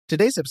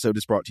Today's episode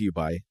is brought to you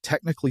by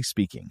Technically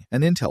Speaking,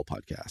 an Intel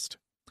podcast.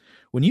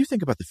 When you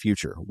think about the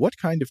future, what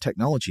kind of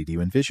technology do you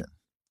envision?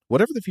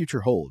 Whatever the future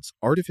holds,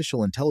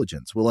 artificial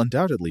intelligence will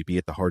undoubtedly be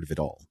at the heart of it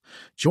all.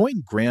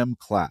 Join Graham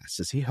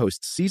Class as he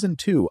hosts Season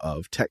 2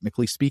 of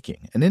Technically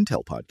Speaking, an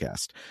Intel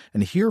podcast,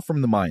 and hear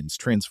from the minds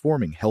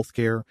transforming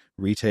healthcare,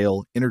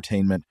 retail,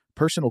 entertainment,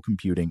 personal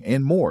computing,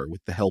 and more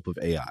with the help of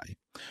AI.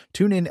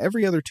 Tune in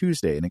every other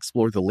Tuesday and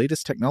explore the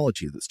latest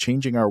technology that's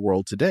changing our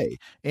world today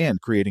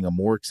and creating a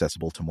more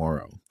accessible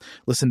tomorrow.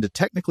 Listen to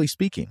Technically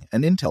Speaking,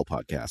 an Intel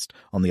podcast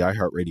on the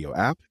iHeartRadio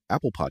app,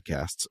 Apple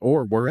Podcasts,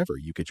 or wherever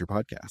you get your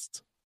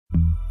podcasts.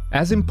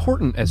 As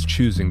important as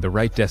choosing the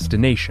right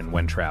destination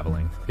when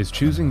traveling is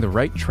choosing the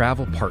right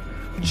travel partner.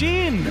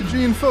 Gene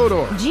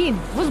Fodor. Gene,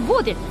 was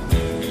будет?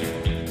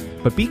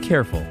 But be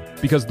careful,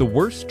 because the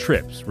worst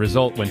trips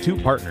result when two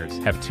partners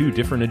have two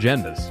different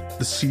agendas.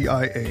 The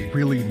CIA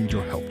really need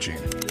your help, Gene.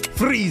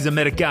 Freeze,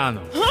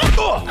 Americano.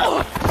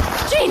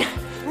 Gene,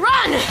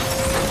 run!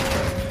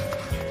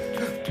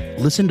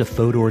 Listen to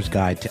Fodor's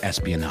Guide to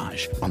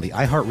Espionage on the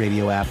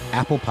iHeartRadio app,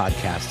 Apple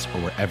Podcasts, or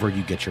wherever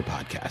you get your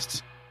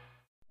podcasts.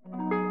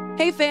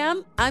 Hey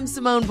fam, I'm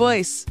Simone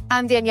Boyce.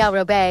 I'm Danielle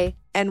Robay.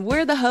 And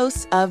we're the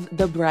hosts of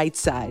The Bright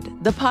Side,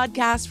 the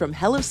podcast from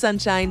Hello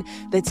Sunshine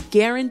that's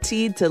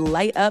guaranteed to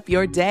light up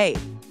your day.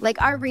 Like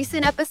our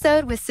recent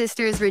episode with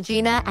sisters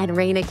Regina and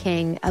Raina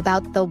King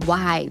about the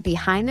why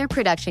behind their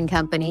production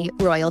company,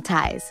 Royal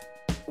Ties.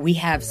 We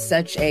have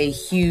such a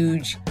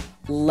huge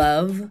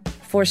love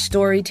for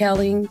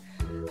storytelling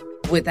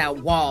without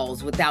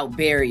walls, without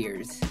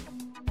barriers.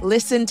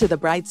 Listen to The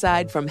Bright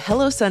Side from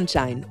Hello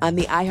Sunshine on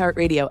the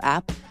iHeartRadio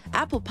app,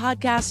 Apple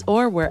Podcasts,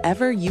 or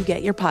wherever you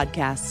get your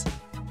podcasts.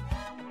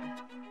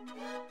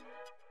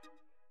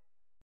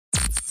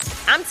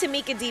 I'm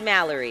Tamika D.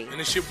 Mallory. And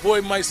it's your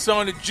boy, my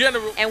son, the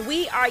General. And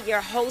we are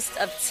your hosts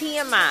of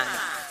TMI.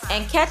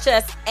 And catch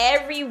us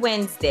every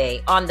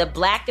Wednesday on the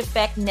Black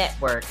Effect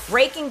Network,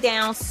 breaking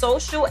down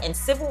social and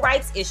civil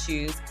rights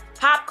issues,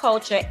 pop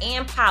culture,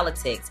 and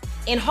politics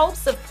in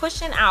hopes of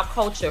pushing our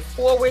culture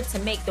forward to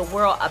make the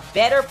world a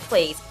better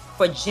place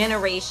for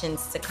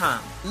generations to come.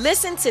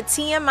 Listen to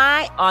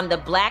TMI on the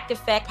Black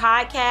Effect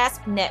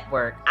Podcast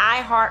Network,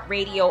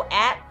 iHeartRadio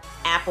app,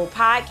 Apple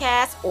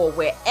Podcasts, or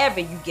wherever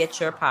you get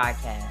your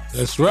podcasts.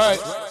 That's right.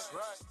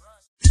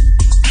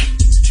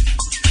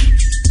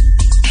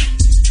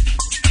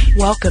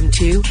 Welcome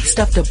to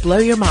Stuff to Blow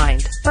Your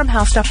Mind from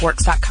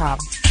HowStuffWorks.com.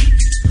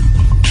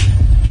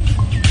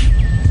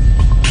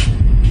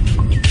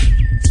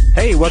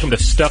 Hey, welcome to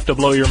Stuff to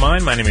Blow Your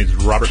Mind. My name is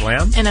Robert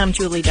Lamb. And I'm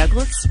Julie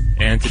Douglas.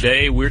 And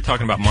today we're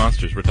talking about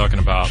monsters. We're talking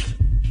about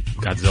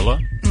Godzilla,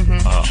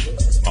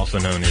 also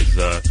known as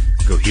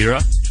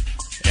Gojira.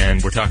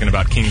 And we're talking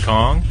about King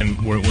Kong.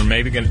 And we're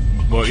maybe going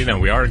to,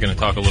 we are going to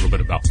talk a little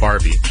bit about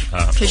Barbie.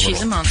 Because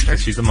she's a monster.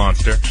 Because she's a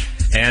monster.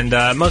 And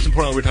most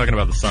importantly, we're talking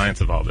about the science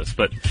of all this.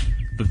 But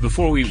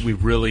before we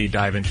really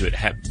dive into it,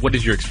 what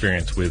is your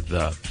experience with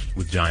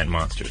giant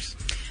monsters?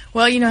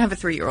 Well, I have a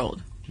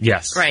 3-year-old.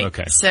 Yes. Right.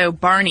 Okay. So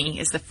Barney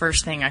is the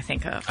first thing I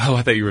think of. Oh,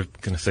 I thought you were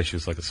going to say she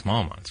was like a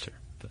small monster.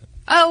 But,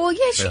 oh, well,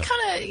 yeah, she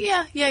kind of,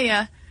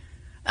 yeah.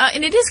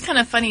 And it is kind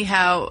of funny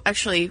how,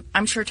 actually,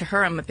 I'm sure to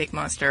her I'm a big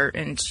monster,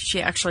 and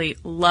she actually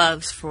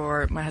loves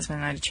for my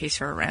husband and I to chase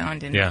her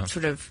around and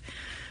sort of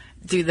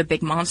do the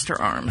big monster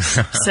arms.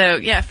 So,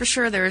 yeah, for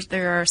sure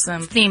there are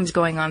some themes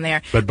going on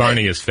there. But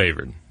Barney is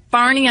favored.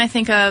 Barney I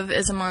think of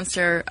as a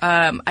monster.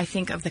 I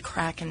think of the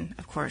Kraken,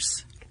 of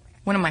course.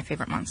 One of my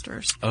favorite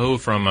monsters. Oh,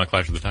 from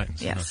Clash of the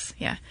Titans. Yes,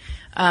 yeah.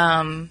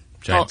 Giant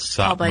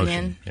Paul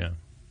Bunyan. Yeah.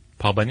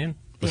 Paul Bunyan?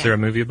 Was there a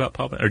movie about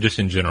Paul Bunyan? Or just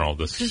in general,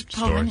 this just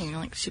story? Paul Bunyan,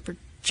 like super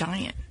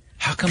giant.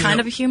 How come kind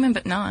of a human,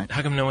 but not.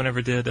 How come no one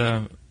ever did,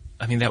 that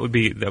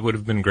would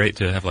have been great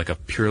to have like a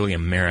purely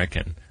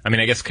American. I mean,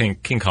 I guess King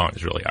Kong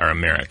is really our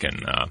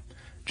American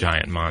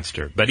giant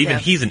monster. But even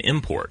he's an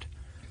import.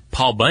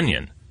 Paul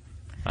Bunyan.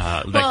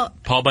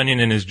 Paul Bunyan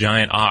and his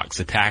giant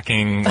ox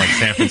attacking like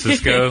San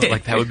Francisco,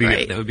 like that would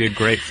be that would be a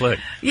great flick.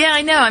 Yeah,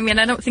 I know. I mean,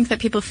 I don't think that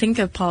people think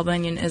of Paul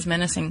Bunyan as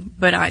menacing,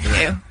 but I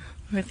do.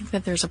 I think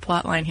that there's a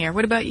plot line here.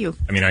 What about you?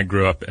 I mean, I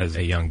grew up as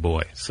a young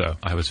boy, so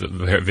I was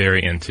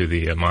very into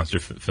the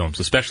monster films,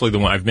 especially the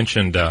one I've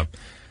mentioned. I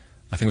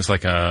think it was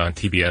like on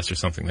TBS or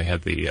something. They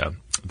had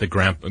the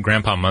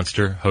Grandpa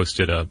Munster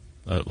hosted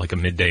a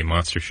midday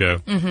monster show,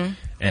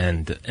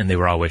 and they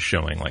were always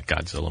showing like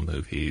Godzilla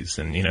movies,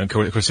 and of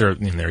course there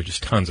are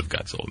just tons of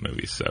Godzilla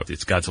movies. So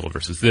it's Godzilla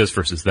versus this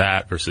versus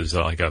that versus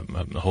like a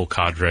whole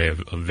cadre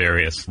of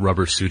various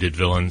rubber suited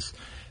villains.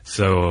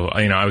 So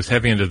I was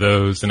heavy into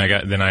those, and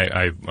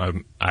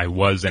I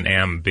was and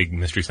am a big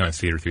Mystery Science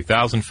Theater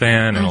 3000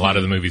 fan, and a lot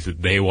of the movies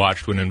that they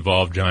watched would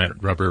involve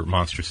giant rubber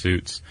monster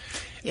suits.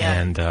 Yeah.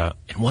 And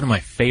one of my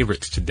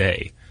favorites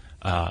today,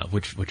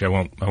 which I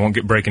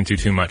won't break into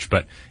too much,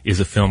 but is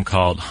a film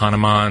called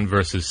Hanuman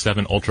versus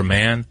 7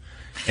 Ultraman,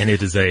 and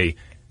it's an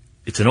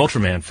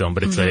Ultraman film,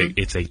 but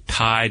it's a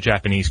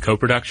Thai-Japanese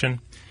co-production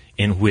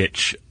in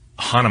which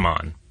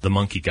Hanuman the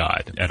monkey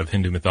god out of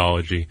Hindu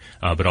mythology,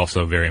 but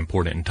also very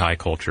important in Thai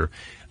culture.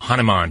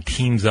 Hanuman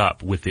teams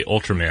up with the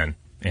Ultraman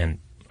and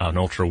an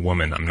Ultra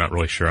Woman. I'm not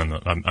really sure.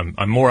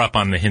 I'm more up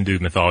on the Hindu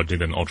mythology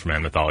than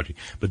Ultraman mythology.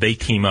 But they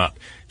team up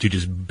to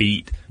just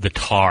beat the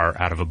tar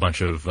out of a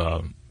bunch of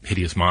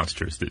hideous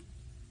monsters that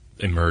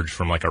emerge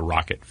from like a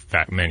rocket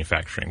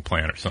manufacturing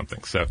plant or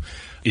something. So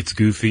it's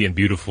goofy and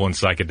beautiful and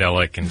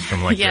psychedelic and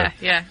from like the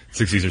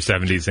 60s or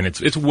 70s, and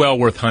it's well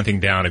worth hunting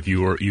down if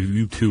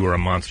you too are a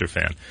monster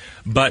fan.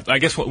 But I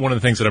guess one of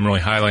the things that I'm really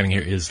highlighting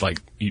here is like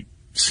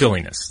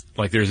silliness.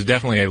 Like there's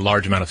definitely a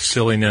large amount of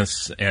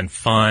silliness and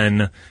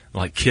fun.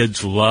 Like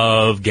kids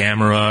love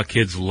Gamera,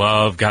 kids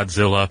love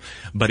Godzilla.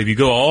 But if you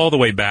go all the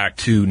way back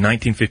to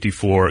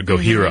 1954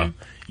 Gojira,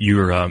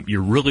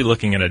 you're really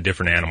looking at a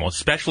different animal,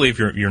 especially if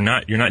you're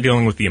not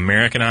dealing with the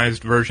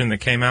Americanized version that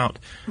came out.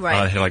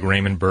 Right. It had like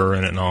Raymond Burr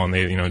in it and all, and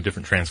they,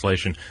 different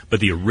translation. But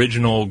the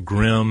original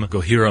grim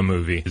Gojira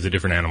movie is a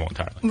different animal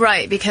entirely.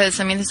 Right, because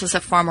this is a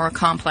far more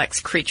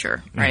complex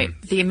creature, right?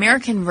 Mm-hmm. The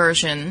American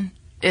version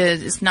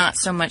is not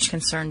so much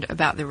concerned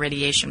about the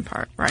radiation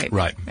part, right?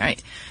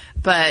 Right.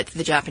 But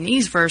the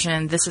Japanese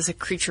version, this is a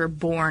creature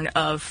born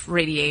of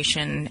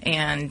radiation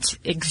and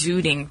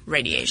exuding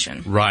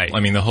radiation. Right.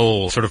 The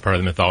whole sort of part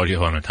of the mythology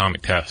of an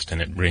atomic test,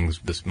 and it brings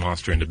this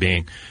monster into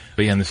being.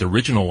 But yeah, in this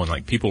original one,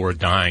 like people were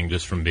dying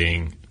just from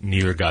being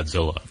near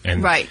Godzilla.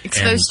 And,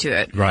 exposed to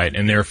it. Right.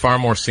 And there are far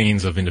more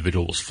scenes of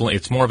individuals fleeing.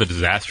 It's more of a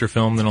disaster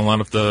film than a lot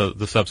of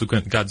the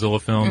subsequent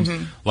Godzilla films.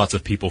 Mm-hmm. Lots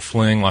of people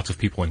fleeing, lots of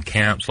people in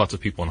camps, lots of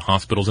people in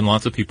hospitals, and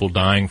lots of people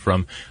dying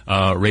from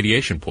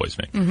radiation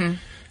poisoning. Mm-hmm.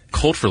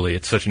 Culturally,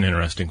 it's such an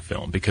interesting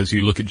film because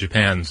you look at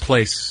Japan's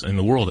place in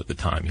the world at the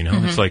time,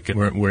 Mm-hmm. It's like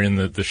we're in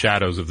the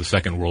shadows of the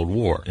Second World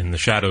War, in the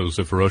shadows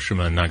of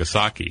Hiroshima and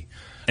Nagasaki.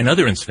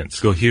 Another instance,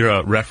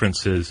 Gojira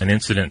references an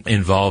incident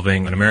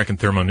involving an American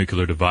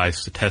thermonuclear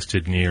device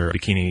tested near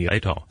Bikini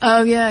Atoll.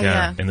 Oh,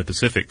 yeah. In the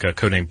Pacific,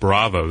 codenamed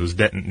Bravo, was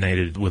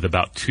detonated with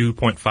about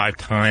 2.5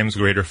 times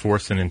greater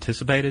force than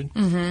anticipated.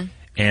 Mm-hmm.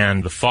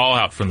 And the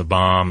fallout from the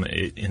bomb,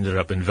 it ended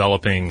up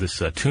enveloping this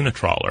tuna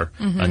trawler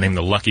named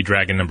the Lucky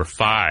Dragon No.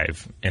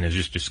 5, and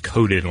is just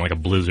coated in like a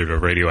blizzard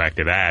of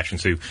radioactive ash. And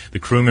so the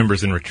crew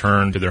members then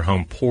return to their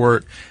home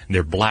port.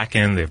 They're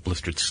blackened, they have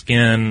blistered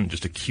skin,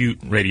 just acute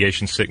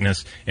radiation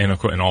sickness, and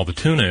all the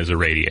tuna is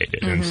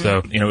irradiated. Mm-hmm. And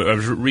so, I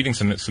was reading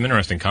some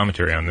interesting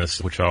commentary on this,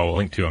 which I'll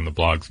link to on the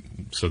blog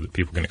so that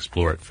people can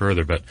explore it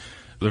further. But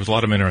there's a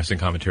lot of interesting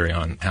commentary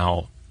on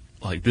how,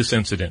 like this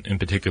incident in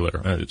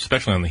particular,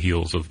 especially on the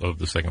heels of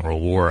the Second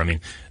World War,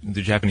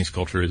 the Japanese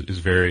culture is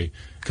very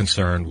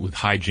concerned with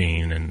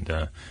hygiene,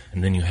 and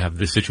then you have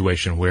this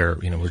situation where,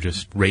 we're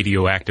just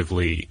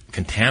radioactively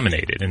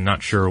contaminated and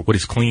not sure what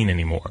is clean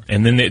anymore.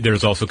 And then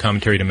there's also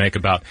commentary to make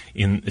about,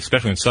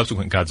 especially in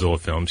subsequent Godzilla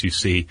films, you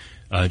see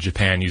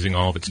Japan using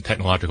all of its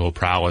technological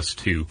prowess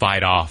to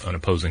fight off an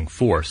opposing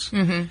force.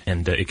 Mm-hmm.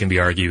 And it can be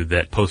argued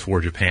that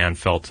post-war Japan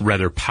felt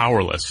rather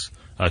powerless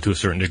to a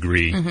certain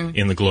degree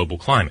in the global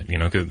climate,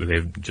 because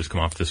they've just come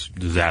off this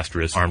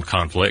disastrous armed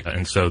conflict.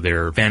 And so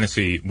their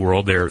fantasy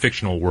world, their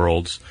fictional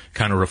worlds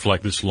kind of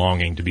reflect this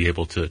longing to be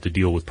able to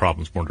deal with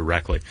problems more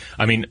directly.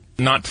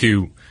 Not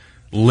to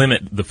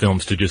limit the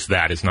films to just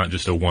that. It's not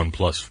just a 1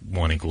 +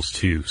 1 =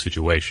 2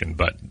 situation,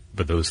 but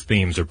those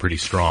themes are pretty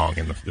strong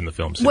in the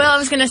film series. Well, I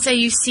was going to say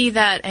you see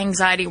that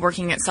anxiety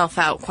working itself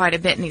out quite a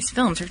bit in these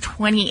films. There are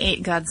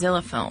 28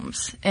 Godzilla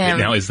films.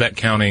 Now, is that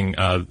counting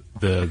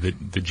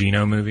the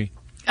Geno movie?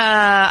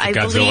 I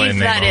believe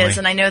that is,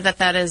 and I know that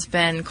has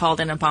been called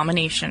an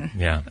abomination.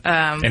 Yeah,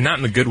 and not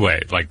in the good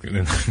way. Like,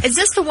 is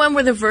this the one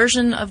where the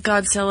version of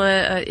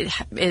Godzilla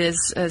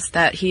is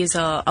that he's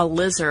a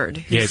lizard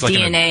whose like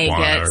DNA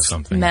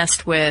gets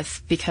messed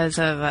with because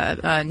of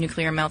a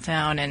nuclear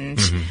meltdown and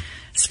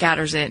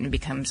scatters it and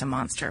becomes a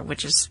monster,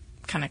 which is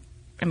kind of,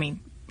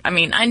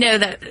 I know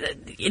that,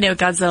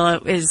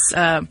 Godzilla is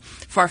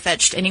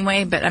far-fetched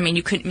anyway, but,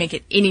 you couldn't make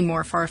it any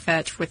more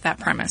far-fetched with that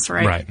premise,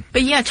 right? Right.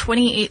 But,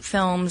 28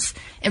 films.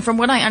 And from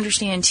what I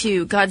understand,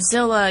 too,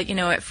 Godzilla,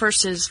 at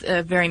first is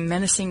a very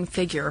menacing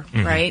figure,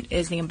 right?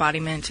 Is the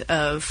embodiment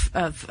of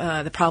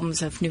the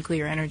problems of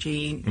nuclear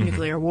energy,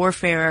 nuclear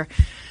warfare.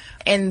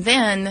 And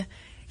then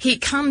he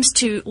comes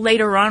to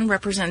later on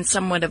represent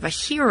somewhat of a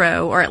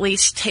hero, or at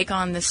least take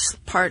on this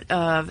part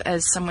of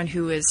as someone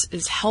who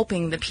is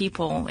helping the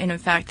people. And in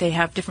fact, they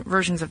have different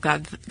versions of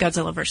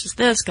Godzilla versus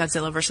this,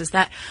 Godzilla versus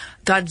that,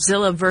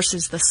 Godzilla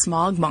versus the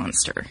smog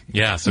monster.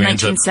 Yeah, so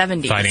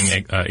 1970s.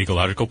 Fighting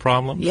ecological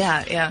problems.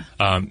 Yeah.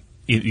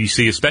 You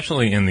see,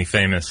 especially in the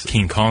famous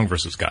King Kong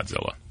versus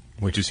Godzilla,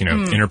 which is,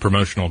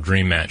 interpromotional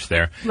dream match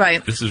there.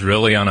 Right. This is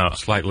really on a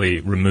slightly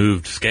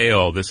removed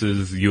scale. This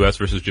is U.S.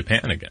 versus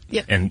Japan again.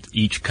 Yep. And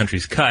each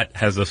country's cut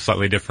has a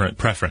slightly different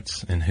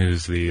preference in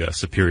who's the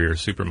superior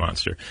super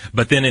monster.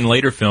 But then in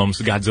later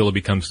films, Godzilla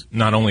becomes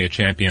not only a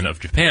champion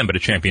of Japan, but a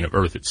champion of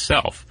Earth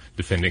itself,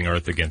 defending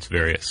Earth against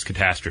various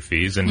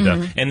catastrophes. And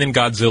then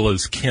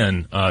Godzilla's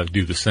kin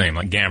do the same.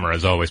 Like Gamera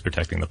is always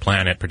protecting the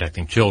planet,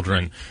 protecting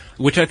children,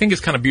 which I think is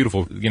kind of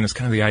beautiful. It's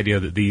kind of the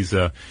idea that these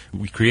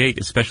we create,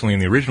 especially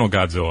in the original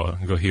Godzilla,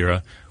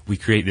 Gojira, we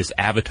create this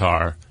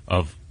avatar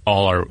of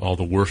all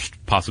the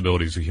worst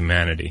possibilities of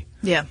humanity.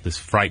 Yeah. This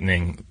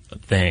frightening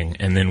thing,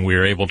 and then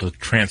we're able to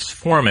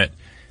transform it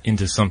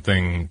into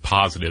something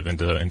positive,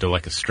 into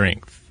like a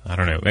strength. I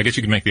don't know. I guess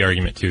you could make the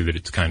argument too that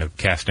it's kind of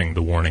casting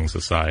the warnings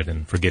aside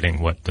and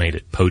forgetting what made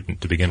it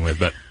potent to begin with,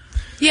 but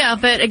yeah,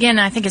 but again,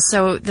 I think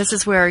this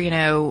is where,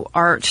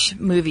 art,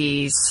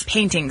 movies,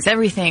 paintings,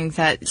 everything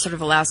that sort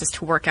of allows us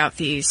to work out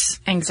these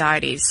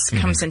anxieties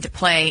comes into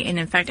play. And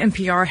in fact,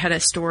 NPR had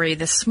a story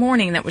this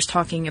morning that was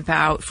talking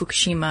about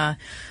Fukushima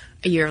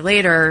a year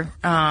later,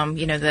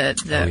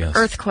 the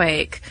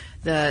earthquake,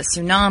 the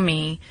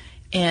tsunami,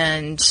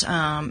 and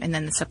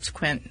then the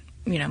subsequent,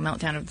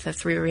 meltdown of the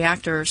 3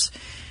 reactors.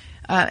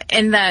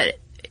 And that,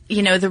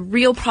 the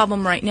real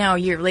problem right now, a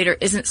year later,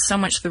 isn't so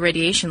much the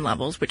radiation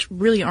levels, which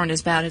really aren't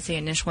as bad as they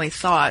initially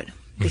thought,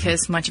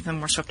 because much of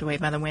them were swept away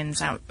by the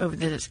winds out over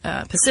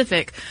the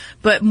Pacific,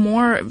 but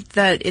more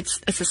that it's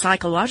a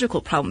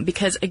psychological problem,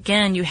 because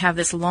again, you have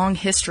this long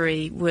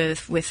history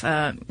with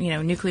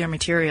nuclear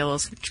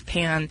materials,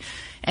 Japan,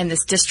 and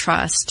this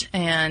distrust,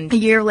 and a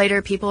year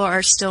later, people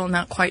are still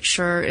not quite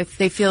sure if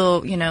they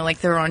feel, like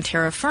they're on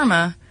terra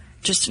firma,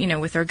 just,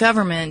 with their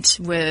government,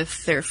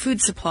 with their food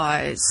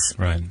supplies.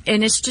 Right.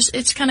 And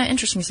it's kind of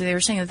interesting. So they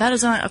were saying that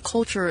is not a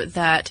culture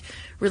that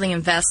really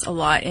invests a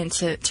lot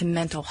into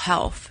mental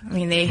health. I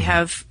mean, they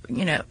have,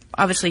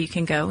 obviously you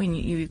can go and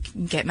you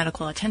can get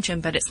medical attention,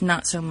 but it's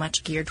not so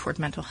much geared toward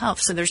mental health.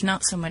 So there's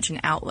not so much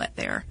an outlet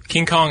there.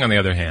 King Kong, on the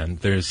other hand,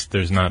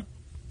 there's not,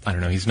 I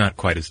don't know, he's not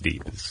quite as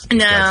deep as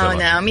No.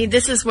 I mean,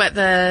 this is what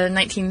the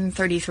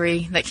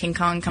 1933 that King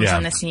Kong comes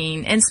on the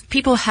scene. And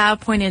people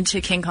have pointed to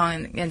King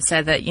Kong and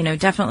said that,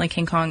 definitely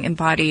King Kong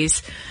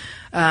embodies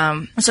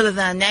sort of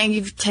the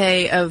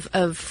naivete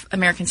of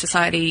American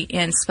society,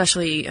 and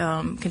especially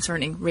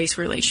concerning race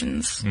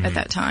relations at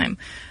that time.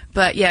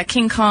 But yeah,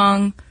 King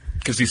Kong,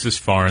 because he's this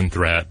foreign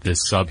threat,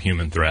 this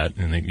subhuman threat,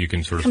 and you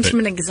can sort of comes from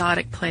an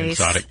exotic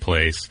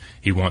place.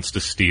 He wants to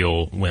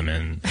steal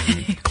women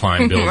and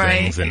climb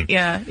buildings. Right. And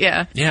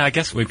Yeah. I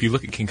guess if you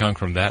look at King Kong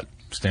from that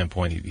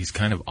standpoint, he's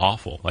kind of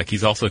awful. Like,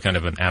 he's also kind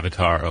of an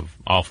avatar of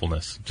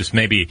awfulness. Just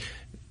maybe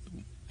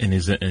in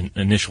his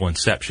initial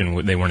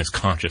inception, they weren't as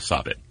conscious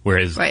of it.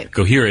 Whereas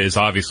Gojira is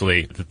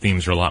obviously, the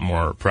themes are a lot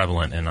more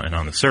prevalent and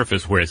on the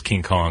surface, whereas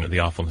King Kong, the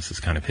awfulness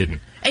is kind of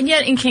hidden. And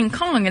yet in King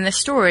Kong, in the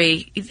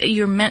story,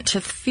 you're meant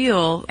to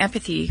feel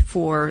empathy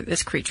for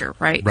this creature,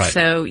 right?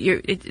 So you're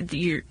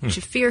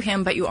to fear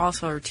him, but you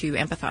also are to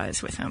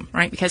empathize with him,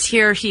 right? Because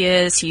here he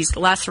is, he's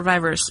the last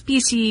survivor of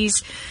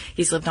species,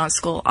 he's lived on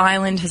Skull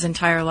Island his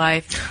entire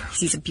life,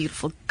 he's a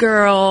beautiful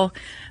girl,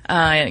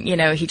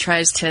 he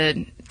tries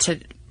to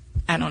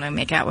I don't know,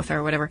 make out with her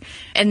or whatever.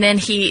 And then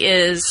he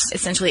is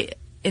essentially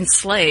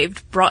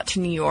enslaved, brought to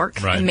New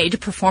York, and made to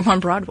perform on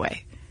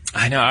Broadway.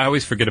 I know. I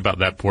always forget about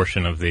that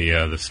portion of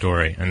the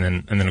story, and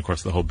then of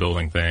course the whole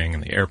building thing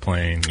and the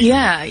airplane.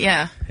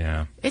 Yeah.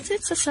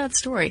 It's a sad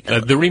story.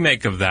 The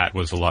remake of that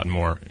was a lot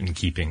more in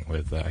keeping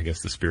with, I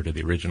guess, the spirit of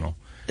the original.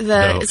 Is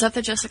that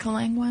the Jessica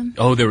Lange one?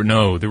 Oh, there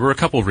were a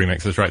couple of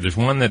remakes. That's right. There's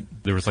one that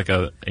there was like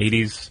a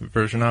 80s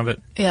version of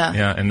it.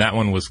 Yeah, and that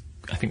one was.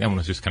 I think that one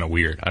was just kind of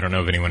weird. I don't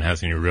know if anyone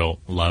has any real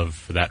love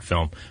for that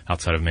film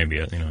outside of maybe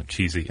a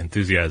cheesy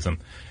enthusiasm.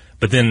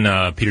 But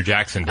then Peter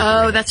Jackson did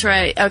Oh, that's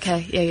right.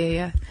 Okay.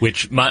 Yeah.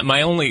 Which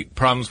my only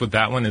problems with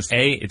that one is,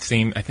 it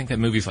seemed, I think that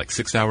movie's like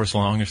 6 hours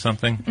long or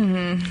something.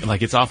 Mm-hmm.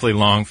 Like, it's awfully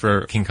long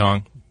for King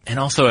Kong. And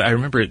also, I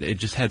remember it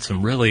just had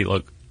some really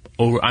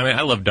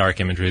I love dark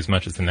imagery as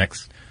much as the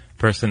next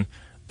person.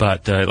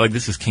 But,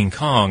 this is King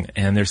Kong,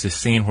 and there's this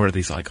scene where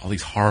all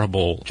these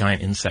horrible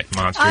giant insect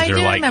monsters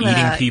are,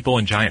 eating people,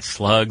 and giant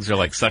slugs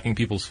are, sucking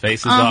people's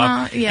faces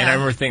off. Yeah. And I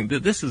remember thinking,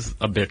 this is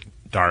a bit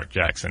dark,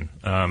 Jackson.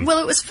 Well,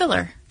 it was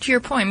filler, to your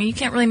point. I mean, you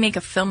can't really make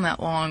a film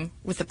that long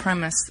with the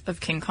premise of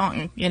King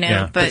Kong,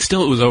 Yeah, but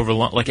still it was over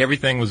long. Like,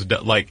 everything was, they're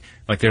like,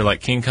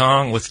 King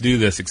Kong, let's do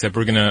this, except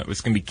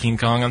it's gonna be King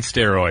Kong on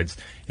steroids.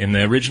 In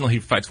the original, he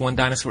fights one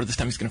dinosaur, this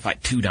time he's gonna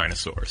fight 2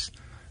 dinosaurs.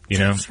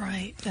 That's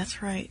right.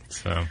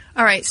 So,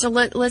 all right. So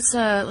let's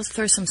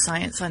throw some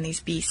science on these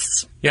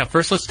beasts. Yeah.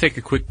 First, let's take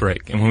a quick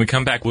break, and when we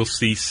come back, we'll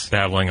cease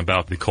babbling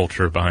about the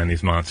culture behind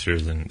these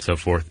monsters and so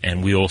forth,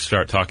 and we'll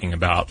start talking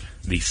about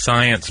the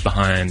science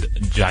behind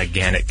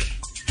gigantic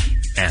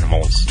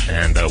animals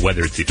and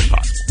whether it's even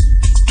possible.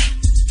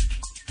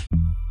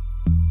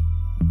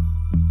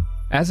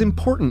 As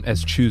important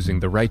as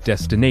choosing the right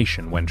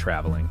destination when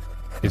traveling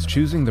is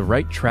choosing the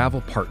right travel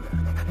partner.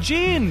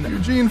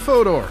 Eugene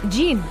Fodor.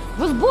 Gene,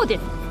 возбудит.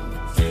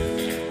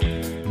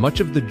 Much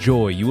of the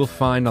joy you will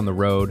find on the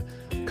road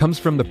comes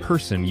from the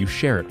person you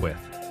share it with.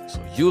 So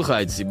you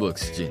write the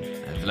books, Gene,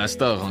 and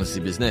Vlasta runs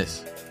the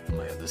business.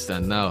 I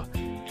understand now.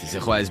 It is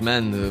a wise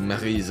man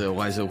marries a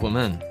wiser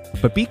woman.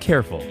 But be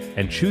careful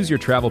and choose your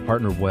travel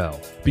partner well,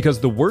 because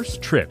the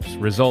worst trips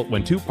result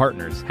when 2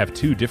 partners have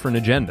 2 different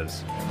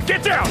agendas.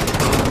 Get down!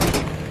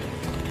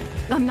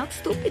 I'm not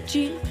stupid,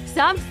 Gene.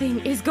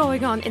 Something is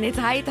going on, and it's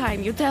high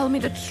time you tell me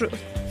the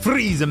truth.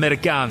 Freeze,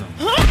 Americano!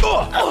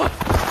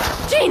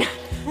 Gene,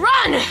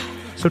 run!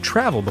 So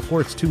travel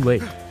before it's too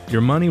late.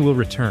 Your money will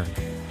return,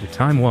 your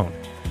time won't,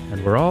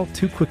 and we're all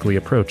too quickly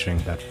approaching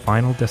that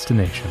final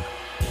destination.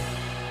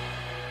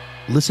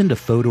 Listen to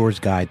Fodor's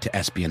Guide to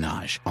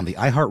Espionage on the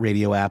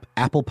iHeartRadio app,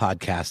 Apple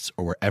Podcasts,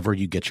 or wherever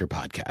you get your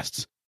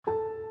podcasts.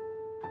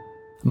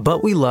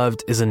 But We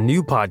Loved is a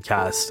new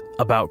podcast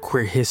about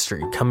queer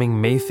history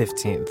coming May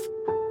 15th.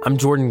 I'm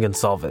Jordan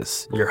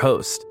Gonsalves, your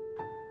host.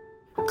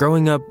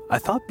 Growing up, I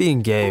thought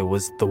being gay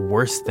was the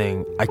worst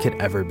thing I could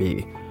ever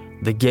be.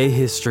 The gay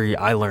history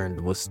I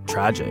learned was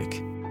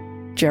tragic.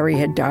 Jerry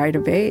had died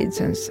of AIDS,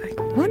 and it's like,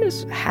 what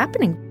is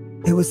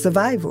happening? It was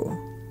survival.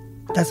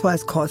 That's why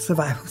it's called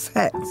survival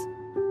sex.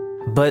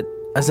 But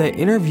as I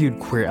interviewed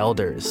queer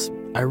elders,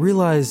 I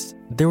realized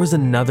there was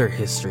another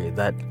history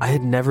that I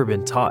had never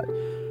been taught.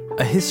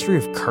 A history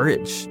of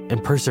courage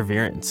and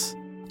perseverance.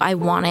 I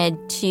wanted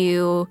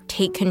to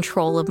take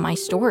control of my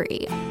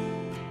story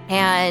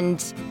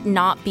and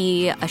not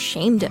be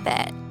ashamed of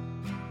it.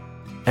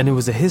 And it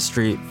was a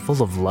history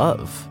full of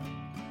love.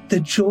 The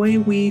joy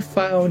we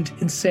found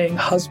in saying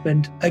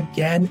husband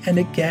again and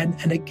again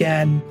and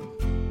again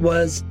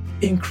was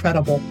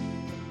incredible.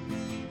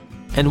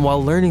 And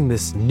while learning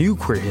this new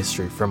queer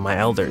history from my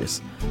elders,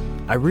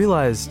 I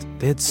realized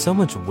they had so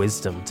much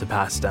wisdom to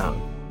pass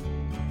down.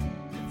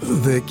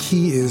 The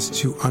key is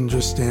to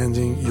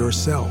understanding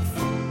yourself,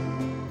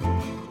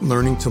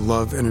 learning to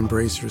love and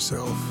embrace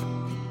yourself.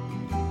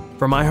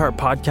 From iHeart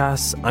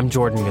Podcasts, I'm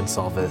Jordan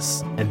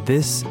Gonsalves, and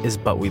this is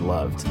But We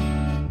Loved.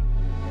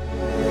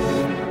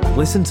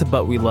 Listen to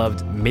But We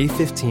Loved May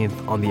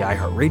 15th on the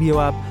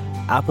iHeartRadio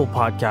app, Apple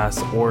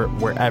Podcasts, or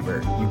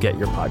wherever you get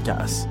your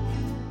podcasts.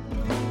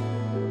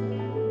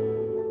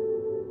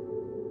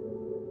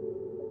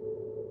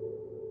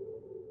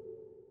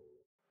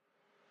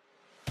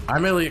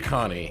 I'm Elliot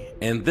Connie,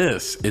 and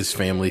this is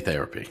Family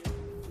Therapy.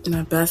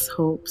 My best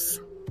hopes,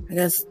 I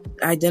guess,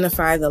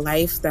 identify the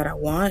life that I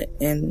want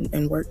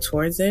and work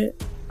towards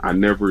it. I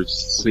never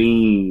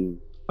seen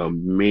a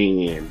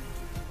man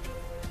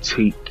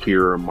take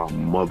care of my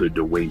mother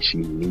the way she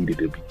needed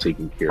to be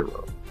taken care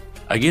of.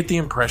 I get the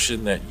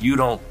impression that you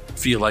don't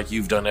feel like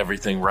you've done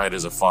everything right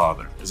as a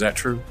father. Is that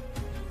true?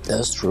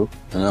 That's true,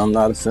 and I'm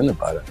not offended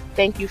by that.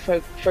 Thank you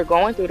for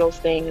going through those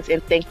things,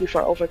 and thank you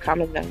for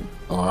overcoming them.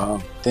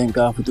 Wow. Thank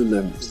God for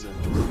deliverance.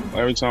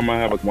 Every time I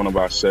have one of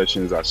our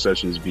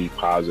sessions be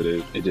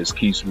positive. It just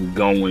keeps me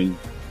going.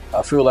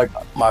 I feel like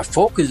my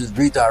focus is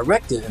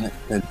redirected in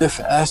a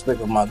different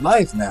aspect of my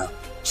life now.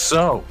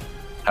 So,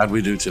 how'd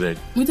we do today?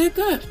 We did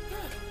good.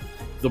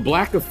 The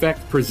Black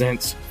Effect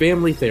presents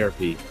Family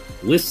Therapy.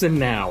 Listen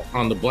now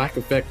on the Black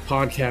Effect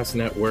Podcast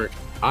Network,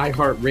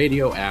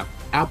 iHeartRadio app,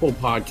 Apple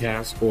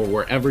Podcasts, or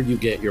wherever you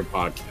get your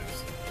podcasts.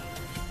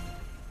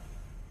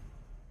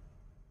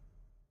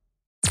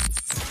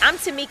 I'm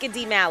Tamika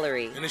D.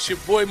 Mallory. And it's your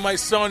boy, my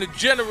son, the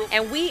General.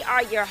 And we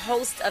are your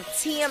hosts of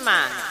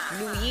TMI.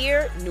 New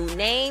year, new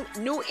name,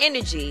 new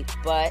energy,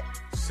 but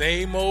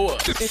same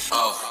old us.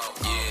 Oh,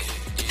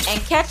 yeah.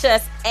 And catch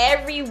us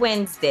every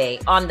Wednesday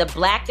on the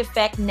Black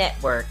Effect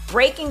Network,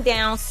 breaking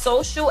down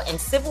social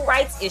and civil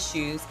rights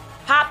issues,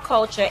 pop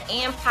culture,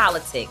 and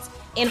politics,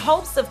 in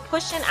hopes of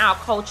pushing our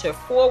culture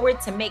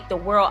forward to make the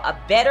world a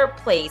better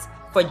place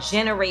for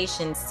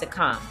generations to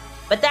come.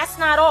 But that's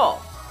not all.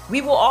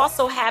 We will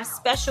also have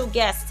special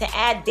guests to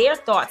add their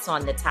thoughts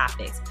on the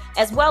topics,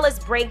 as well as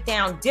break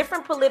down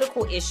different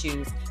political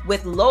issues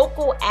with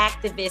local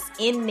activists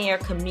in their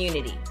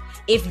community.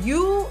 If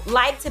you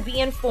like to be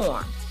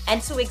informed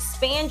and to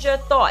expand your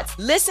thoughts,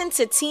 listen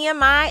to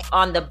TMI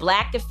on the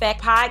Black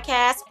Effect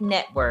Podcast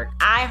Network,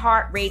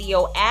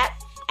 iHeartRadio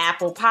app,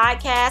 Apple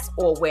Podcasts,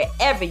 or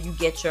wherever you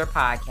get your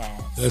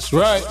podcasts. That's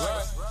right.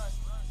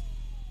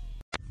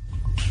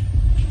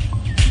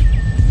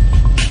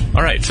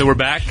 All right, so we're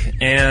back,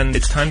 and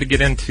it's time to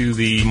get into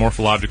the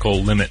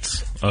morphological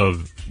limits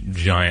of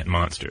giant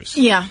monsters.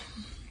 Yeah.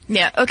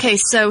 Okay,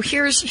 so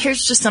here's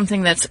just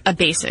something that's a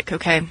basic,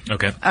 okay?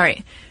 Okay. All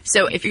right.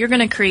 So if you're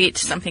going to create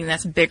something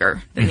that's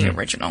bigger than the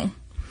original,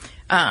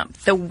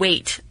 the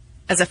weight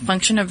as a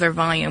function of their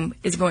volume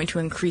is going to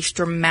increase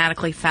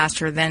dramatically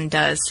faster than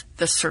does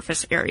the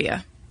surface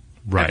area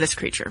of this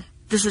creature.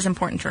 This is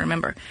important to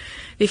remember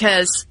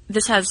because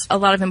this has a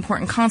lot of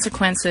important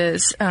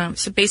consequences.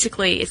 So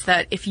basically, it's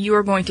that if you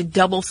are going to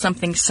double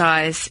something's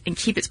size and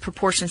keep its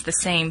proportions the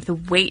same, the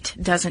weight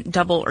doesn't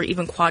double or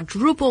even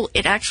quadruple.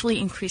 It actually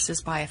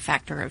increases by a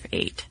factor of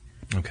 8.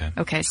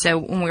 Okay, so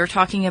when we were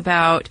talking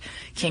about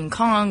King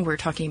Kong, we're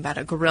talking about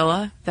a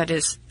gorilla that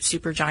is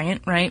super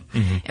giant, right?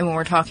 Mm-hmm. And when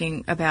we're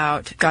talking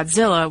about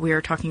Godzilla, we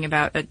are talking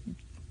about a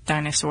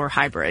dinosaur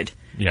hybrid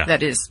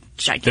that is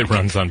gigantic. It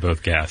runs on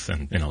both gas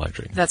and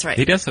electric. That's right.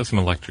 He does have some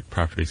electric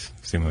properties,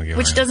 seemingly.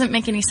 Which doesn't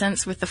make any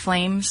sense with the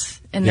flames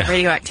and the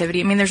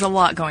radioactivity. I mean, there's a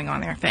lot going on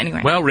there. But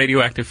anyway. Well,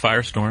 radioactive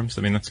firestorms.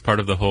 I mean, that's part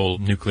of the whole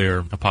nuclear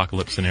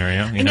apocalypse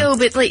scenario. I know,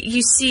 but like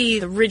you see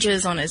the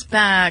ridges on his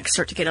back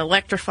start to get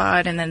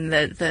electrified, and then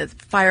the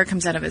fire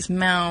comes out of his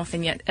mouth,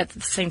 and yet at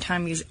the same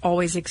time he's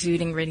always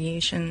exuding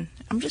radiation.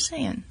 I'm just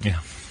saying. Yeah.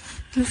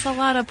 It's a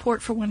lot of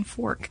pork for one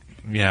fork.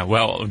 Yeah,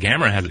 well,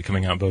 Gamera has it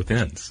coming out both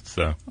ends.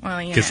 So,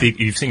 well, yeah. Because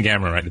you've seen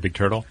Gamera, right? The big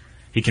turtle.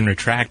 He can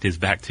retract his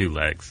back 2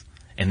 legs,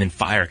 and then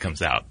fire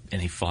comes out,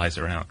 and he flies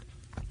around.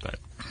 But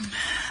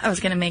I was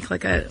going to make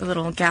like a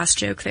little gas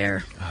joke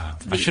there.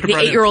 I should have the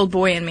brought 8-year-old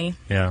boy in me.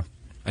 Yeah,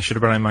 I should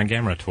have brought in my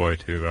Gamera toy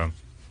to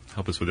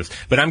help us with this.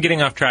 But I'm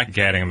getting off track,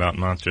 gadding about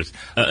monsters.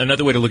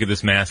 Another way to look at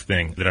this mass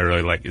thing that I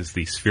really like is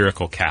the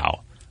spherical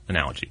cow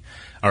analogy.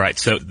 All right,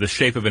 so the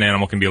shape of an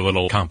animal can be a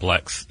little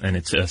complex, and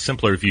it's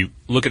simpler if you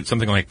look at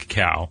something like a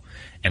cow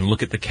and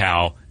look at the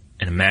cow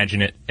and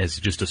imagine it as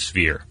just a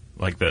sphere,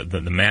 like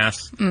the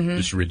mass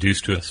just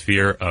reduced to a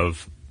sphere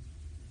of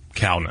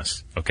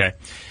cowness, okay?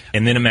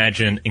 And then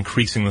imagine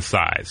increasing the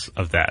size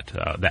of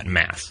that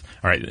mass.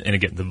 All right, and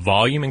again, the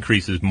volume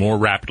increases more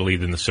rapidly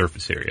than the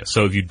surface area.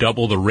 So if you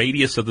double the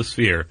radius of the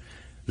sphere,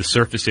 the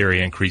surface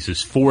area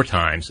increases 4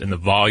 times, and the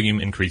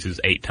volume increases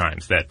 8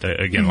 times. That,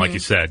 again, like you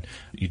said,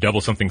 you double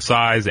something's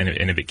size, and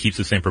if it keeps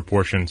the same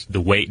proportions,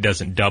 the weight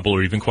doesn't double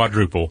or even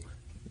quadruple,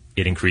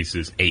 it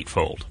increases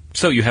 8-fold.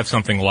 So you have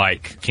something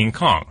like King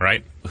Kong,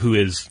 right, who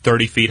is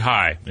 30 feet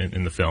high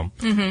in the film,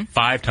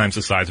 5 times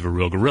the size of a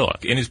real gorilla.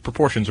 And his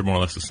proportions are more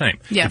or less the same.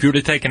 Yeah. If you were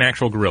to take an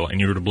actual gorilla and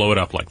you were to blow it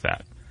up like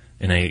that,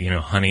 in a,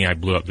 honey, I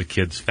blew up the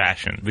kid's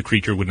fashion, the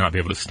creature would not be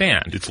able to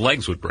stand. Its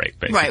legs would break,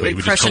 basically. Right, it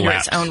would crush just under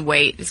collapse. its own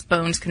weight. Its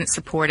bones couldn't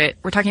support it.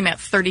 We're talking about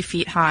 30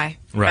 feet high,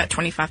 about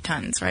 25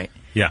 tons, right?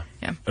 Yeah.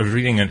 I was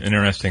reading an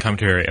interesting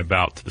commentary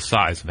about the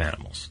size of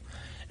animals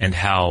and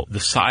how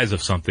the size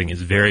of something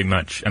is very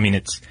much,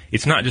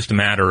 it's not just a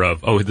matter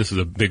of, oh, this is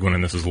a big one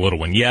and this is a little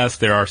one. Yes,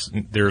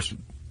 there's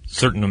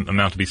certain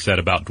amount to be said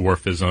about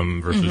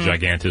dwarfism versus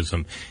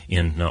gigantism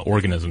in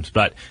organisms,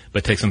 but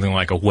take something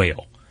like a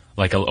whale.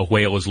 Like a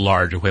whale is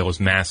large, a whale is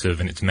massive,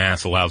 and its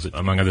mass allows it,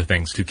 among other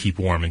things, to keep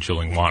warm in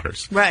chilling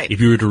waters. Right.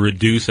 If you were to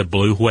reduce a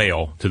blue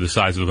whale to the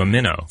size of a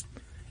minnow,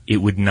 it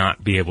would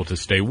not be able to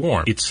stay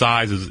warm. Its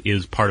size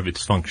is part of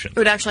its function. It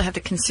would actually have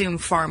to consume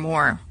far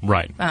more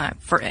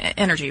for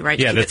energy, right?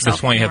 Yeah, to keep that's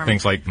itself why you have warm.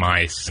 things like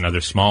mice and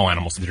other small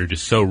animals that are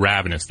just so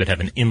ravenous that have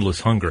an endless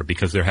hunger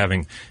because they're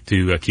having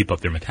to keep up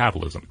their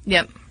metabolism.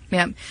 Yep.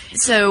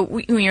 So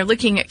when you're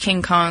looking at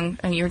King Kong,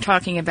 and you're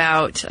talking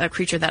about a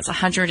creature that's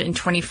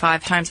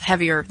 125 times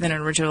heavier than an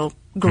original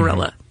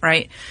gorilla,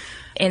 right?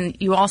 And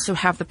you also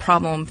have the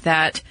problem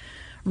that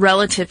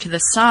relative to the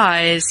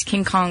size,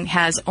 King Kong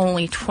has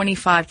only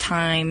 25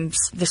 times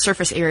the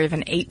surface area of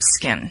an ape's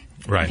skin.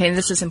 Right. Okay, and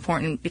this is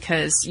important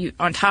because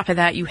on top of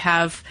that, you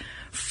have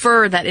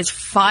fur that is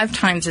 5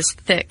 times as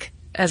thick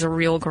as a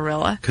real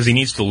gorilla. Because he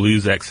needs to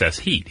lose excess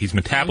heat. He's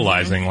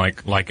metabolizing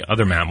like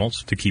other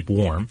mammals to keep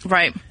warm.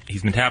 Right.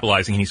 He's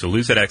metabolizing. He needs to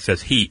lose that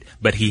excess heat,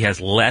 but he has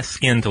less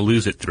skin to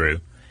lose it through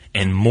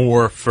and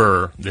more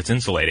fur that's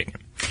insulating him.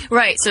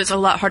 Right, so it's a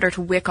lot harder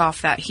to wick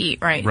off that heat,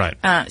 right? Right.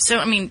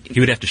 He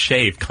would have to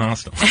shave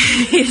constantly.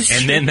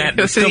 And then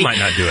that still might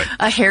not do it.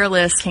 A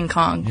hairless King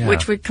Kong, Yeah.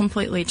 which would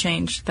completely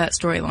change that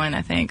storyline,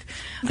 I think.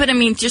 But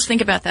just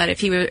think about that. If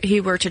he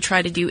were to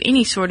try to do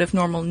any sort of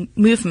normal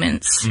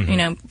movements,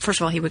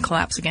 first of all, he would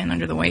collapse again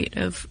under the weight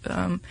of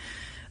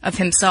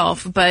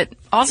himself, but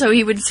also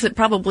he would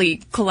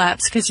probably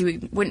collapse because he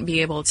wouldn't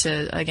be able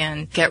to,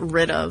 again, get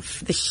rid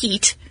of the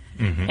heat.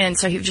 And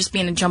so he would just be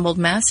in a jumbled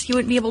mess. He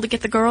wouldn't be able to get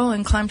the girl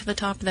and climb to the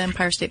top of the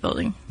Empire State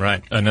Building.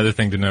 Right. Another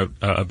thing to note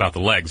about the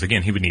legs.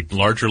 Again, he would need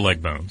larger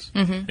leg bones.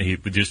 He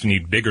would just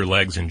need bigger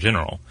legs in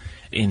general.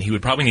 And he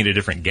would probably need a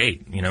different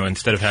gait.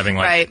 Instead of having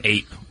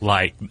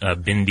ape-like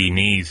bendy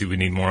knees, he would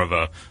need more of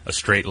a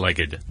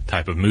straight-legged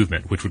type of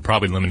movement, which would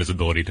probably limit his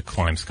ability to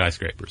climb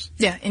skyscrapers.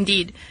 Yeah,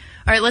 indeed.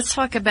 All right, let's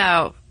talk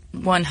about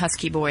one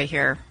husky boy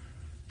here.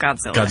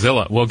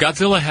 Godzilla. Well,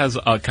 Godzilla has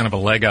a kind of a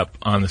leg up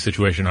on the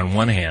situation on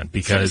one hand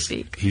because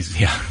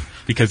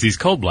he's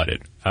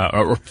cold-blooded,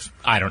 or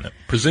I don't know.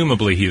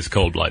 Presumably, he is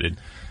cold-blooded.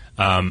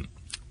 And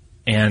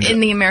in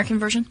the American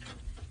version?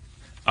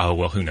 Oh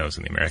well, who knows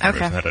in the American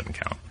version? That doesn't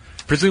count.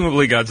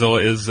 Presumably,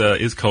 Godzilla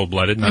is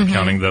cold-blooded, not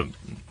counting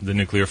the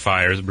nuclear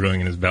fires brewing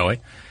in his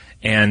belly,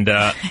 and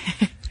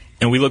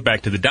we look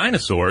back to the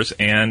dinosaurs,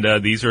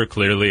 and these are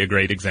clearly a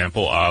great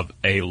example of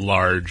a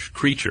large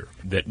creature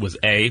that was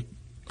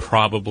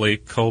probably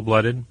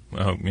cold-blooded,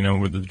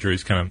 where the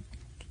jury's kind of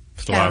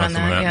still out on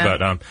some of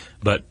that,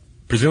 but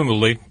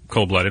presumably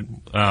cold-blooded,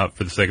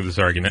 for the sake of this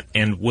argument,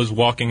 and was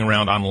walking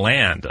around on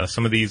land.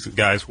 Some of these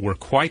guys were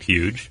quite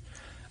huge,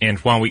 and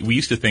while we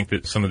used to think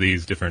that some of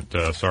these different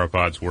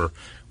sauropods were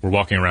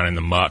walking around in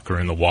the muck or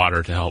in the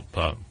water to help,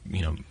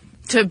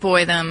 to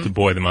buoy them up,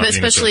 but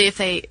especially if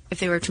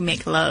they were to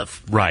make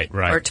love, right,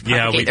 or to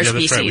propagate their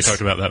species. That's right. We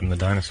talked about that in the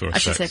dinosaur. I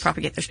should say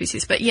propagate their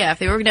species, but if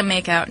they were going to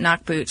make out,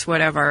 knock boots,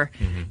 whatever,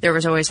 there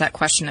was always that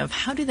question of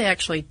how do they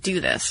actually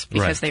do this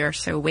because they are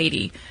so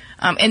weighty.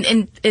 And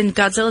in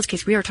Godzilla's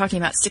case, we are talking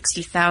about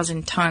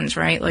 60,000 tons,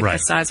 right? The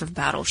size of a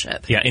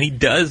battleship. Yeah, and he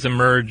does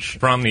emerge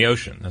from the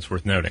ocean. That's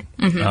worth noting.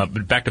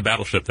 But back to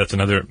Battleship, that's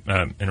another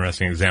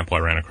interesting example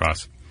I ran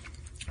across.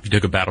 If you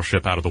took a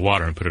battleship out of the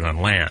water and put it on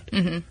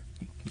land.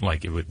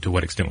 Like, to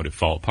what extent would it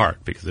fall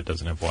apart because it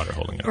doesn't have water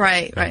holding it?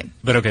 Right.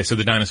 But okay, so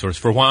the dinosaurs.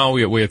 For a while,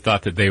 we had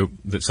thought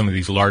that some of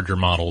these larger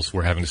models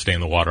were having to stay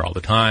in the water all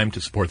the time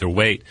to support their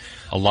weight.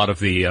 A lot of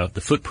the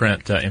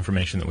footprint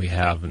information that we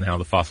have now,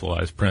 the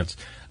fossilized prints,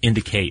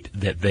 indicate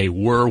that they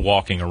were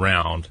walking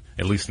around,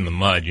 at least in the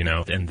mud,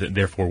 and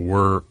therefore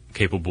were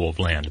capable of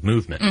land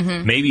movement.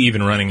 Mm-hmm. Maybe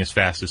even running as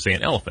fast as, say,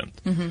 an elephant.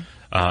 Mm-hmm.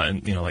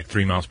 And like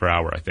 3 miles per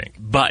hour, I think.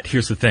 But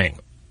here's the thing.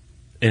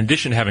 In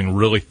addition to having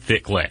really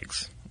thick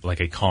legs,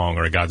 like a Kong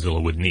or a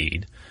Godzilla would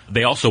need,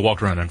 they also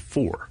walked around on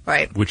 4.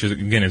 Right. Which is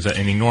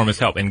an enormous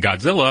help. And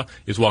Godzilla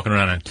is walking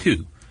around on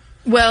 2.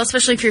 Well,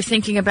 especially if you're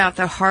thinking about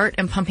the heart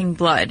and pumping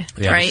blood,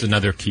 yeah, right? That's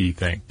another key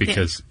thing,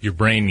 because your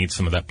brain needs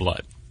some of that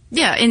blood.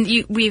 Yeah, and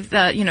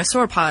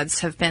sauropods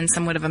have been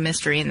somewhat of a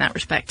mystery in that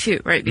respect too,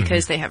 right?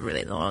 Because they have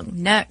really long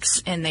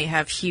necks and they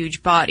have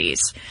huge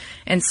bodies.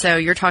 And so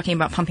you're talking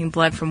about pumping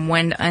blood from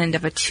one end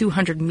of a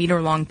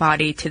 200-meter long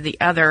body to the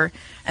other,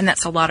 and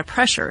that's a lot of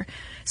pressure.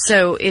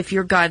 So if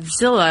you're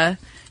Godzilla,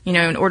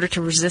 in order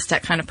to resist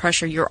that kind of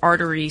pressure, your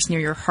arteries near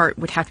your heart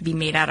would have to be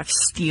made out of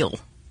steel,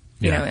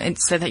 and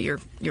so that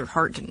your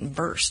heart didn't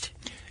burst.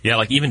 Yeah,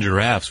 like even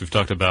giraffes, we've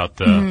talked about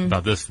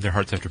this. Their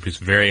hearts have to produce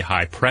very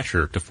high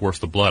pressure to force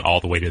the blood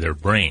all the way to their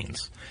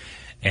brains.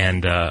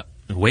 And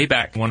way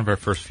back, one of our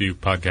first few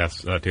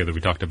podcasts together, we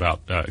talked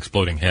about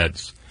exploding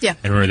heads. Yeah.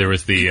 And remember, there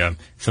was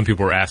some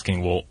people were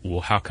asking,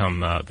 well, how come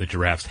the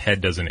giraffe's head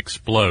doesn't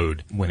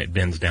explode when it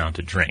bends down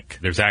to drink?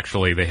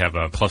 They have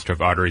a cluster of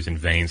arteries and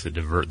veins that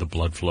divert the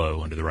blood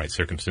flow under the right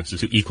circumstances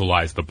to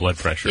equalize the blood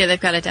pressure. Yeah, they've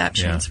got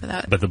adaptations for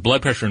that. But the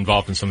blood pressure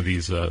involved in some of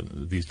these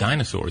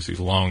dinosaurs,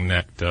 these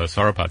long-necked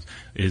sauropods,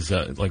 is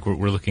like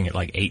we're looking at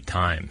like 8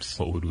 times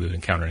what would we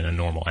encounter in a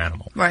normal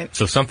animal. Right.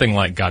 So something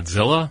like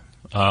Godzilla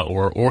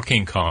or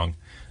King Kong,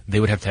 they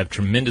would have to have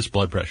tremendous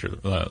blood pressure,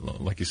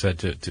 like you said,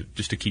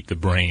 to keep the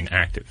brain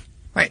active.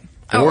 Right.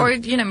 Or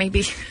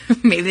maybe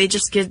they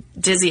just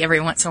get dizzy every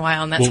once in a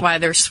while, and that's why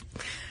they're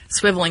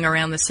swiveling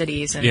around the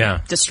cities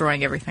and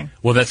destroying everything.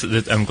 Well,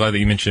 I'm glad that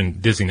you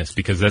mentioned dizziness,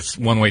 because that's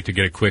one way to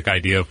get a quick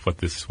idea of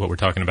what we're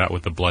talking about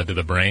with the blood to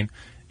the brain.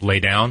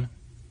 Lay down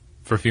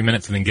for a few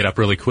minutes and then get up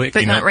really quick.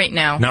 But not right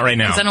now. Not right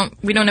now. Because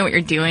we don't know what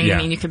you're doing. Yeah. I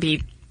mean, you could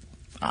be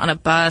on a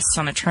bus,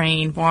 on a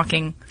train,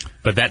 walking.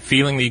 But that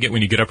feeling that you get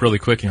when you get up really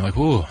quick and you're like,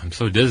 "Ooh, I'm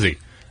so dizzy,"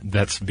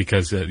 that's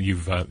because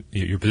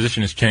your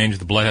position has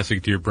changed. The blood has to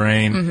get to your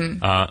brain.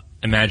 Mm-hmm.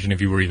 Imagine if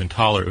you were even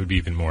taller, it would be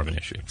even more of an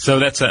issue. So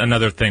that's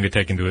another thing to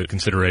take into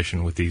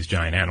consideration with these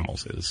giant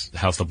animals is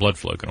how's the blood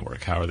flow going to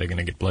work? How are they going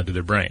to get blood to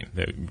their brain?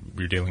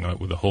 We're dealing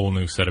with a whole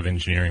new set of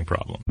engineering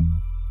problems.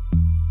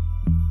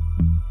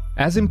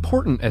 As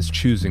important as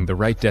choosing the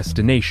right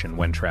destination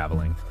when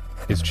traveling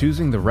is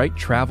choosing the right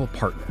travel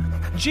partner.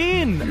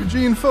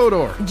 Eugene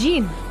Fodor.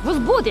 Gene,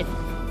 возбудит.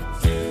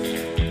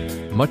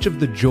 Much of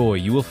the joy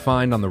you will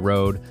find on the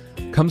road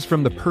comes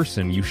from the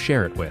person you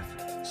share it with.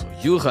 So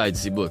you write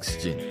the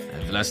books, Gene,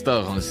 and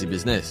Vlastar runs the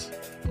business.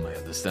 I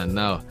understand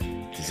now.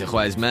 It is a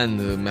wise man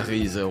who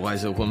marries a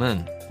wiser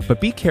woman. But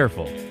be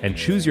careful and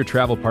choose your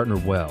travel partner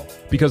well,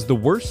 because the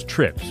worst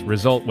trips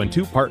result when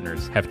 2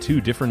 partners have 2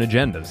 different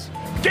agendas.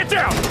 Get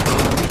down!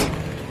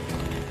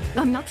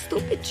 I'm not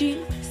stupid,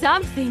 Gene.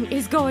 Something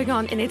is going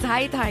on, and it's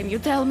high time you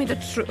tell me the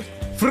truth.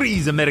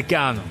 Freeze,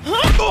 Americano.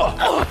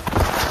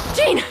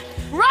 Gene,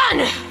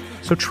 run!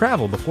 So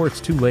travel before it's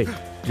too late.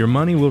 Your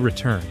money will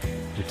return,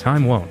 your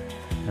time won't,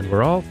 and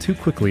we're all too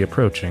quickly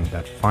approaching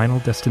that final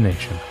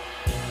destination.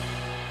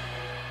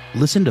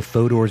 Listen to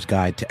Fodor's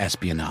Guide to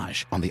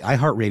Espionage on the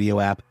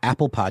iHeartRadio app,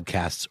 Apple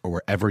Podcasts, or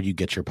wherever you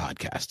get your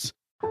podcasts.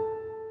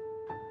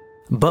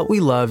 But We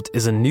Loved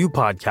is a new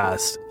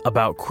podcast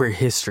about queer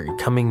history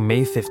coming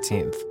May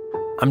 15th.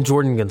 I'm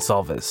Jordan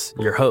Gonsalves,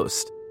 your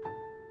host.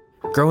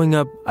 Growing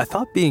up, I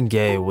thought being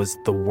gay was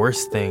the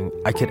worst thing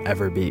I could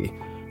ever be.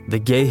 The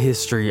gay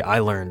history I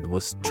learned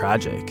was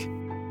tragic.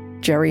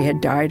 Jerry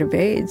had died of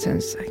AIDS, and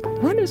it's like,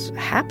 what is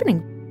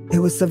happening? It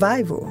was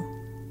survival.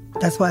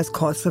 That's why it's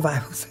called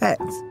survival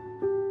sex.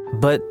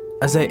 But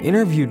as I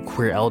interviewed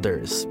queer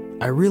elders,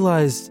 I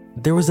realized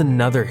there was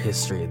another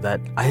history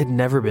that I had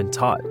never been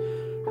taught.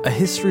 A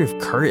history of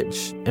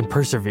courage and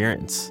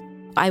perseverance.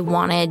 I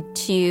wanted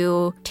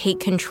to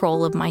take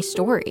control of my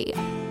story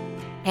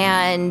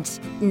and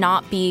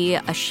not be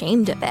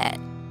ashamed of it.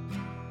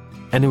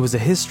 And it was a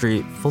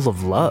history full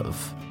of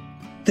love.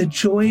 The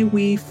joy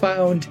we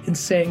found in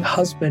saying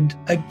husband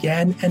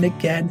again and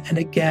again and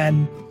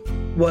again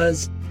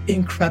was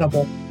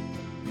incredible.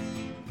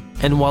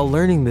 And while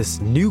learning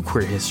this new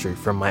queer history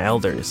from my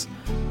elders,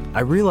 I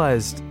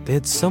realized they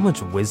had so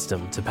much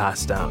wisdom to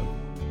pass down.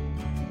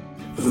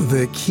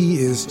 The key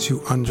is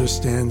to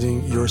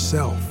understanding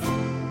yourself,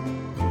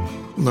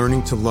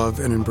 learning to love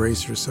and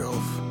embrace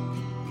yourself.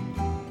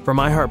 From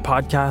iHeart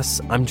Podcasts,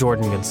 I'm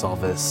Jordan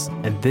Gonsalves,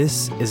 and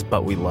this is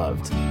But We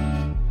Loved.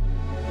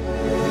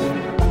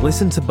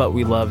 Listen to But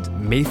We Loved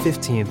May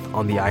 15th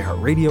on the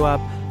iHeartRadio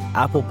app,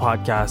 Apple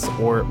Podcasts,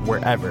 or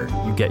wherever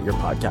you get your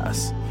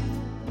podcasts.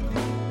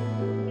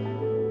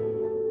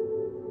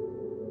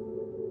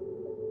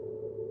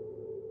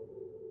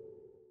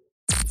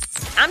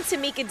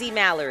 Tamika D.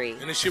 Mallory.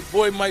 And it's your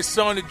boy, my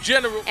son, the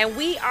General. And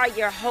we are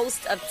your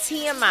hosts of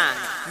TMI.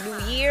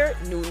 New year,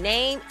 new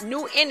name,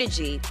 new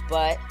energy,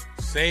 but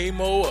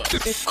same old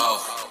us.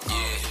 Oh,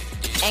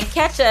 yeah. And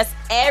catch us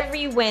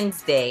every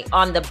Wednesday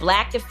on the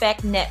Black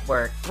Effect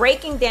Network,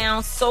 breaking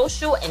down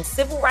social and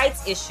civil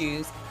rights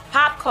issues,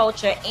 pop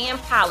culture, and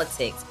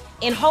politics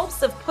in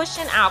hopes of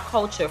pushing our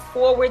culture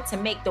forward to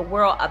make the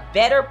world a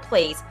better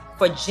place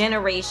for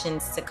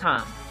generations to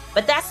come.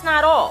 But that's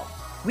not all.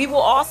 We will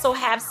also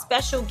have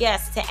special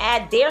guests to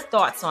add their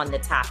thoughts on the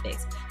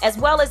topics, as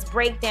well as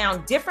break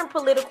down different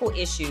political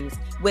issues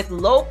with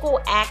local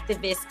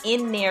activists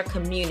in their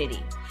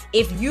community.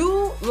 If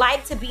you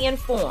like to be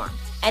informed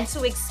and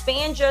to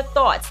expand your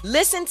thoughts,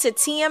 listen to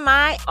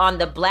TMI on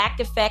the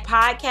Black Effect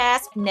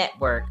Podcast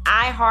Network,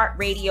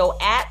 iHeartRadio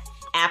app,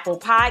 Apple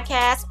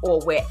Podcasts, or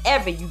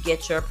wherever you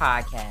get your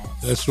podcasts.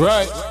 That's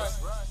right.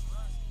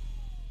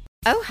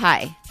 Oh,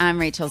 hi, I'm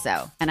Rachel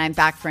Zoe, and I'm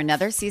back for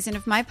another season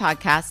of my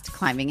podcast,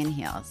 Climbing in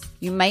Heels.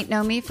 You might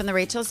know me from the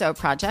Rachel Zoe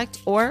Project,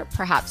 or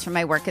perhaps from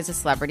my work as a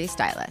celebrity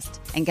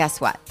stylist. And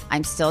guess what?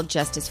 I'm still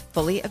just as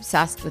fully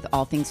obsessed with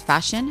all things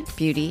fashion,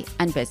 beauty,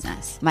 and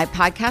business. My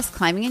podcast,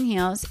 Climbing in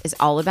Heels, is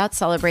all about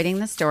celebrating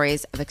the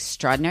stories of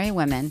extraordinary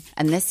women,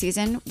 and this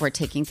season, we're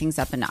taking things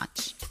up a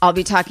notch. I'll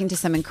be talking to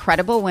some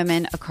incredible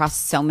women across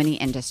so many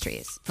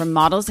industries, from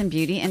models and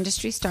beauty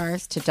industry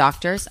stars to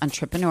doctors,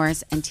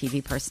 entrepreneurs, and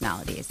TV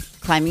personalities.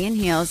 Climbing in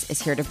Heels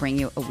is here to bring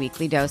you a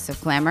weekly dose of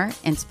glamour,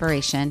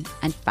 inspiration,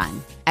 and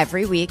fun.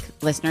 Every week,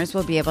 listeners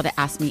will be able to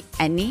ask me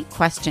any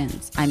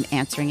questions. I'm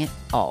answering it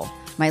all.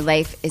 My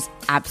life is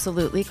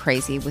absolutely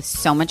crazy with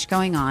so much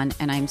going on,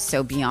 and I'm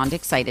so beyond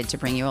excited to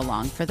bring you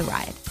along for the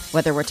ride.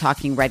 Whether we're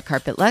talking red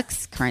carpet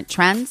looks, current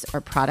trends, or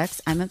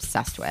products I'm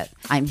obsessed with,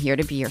 I'm here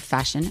to be your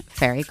fashion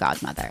fairy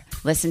godmother.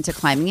 Listen to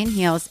Climbing in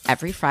Heels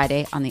every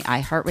Friday on the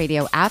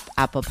iHeartRadio app,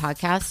 Apple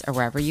Podcasts, or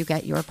wherever you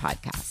get your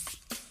podcasts.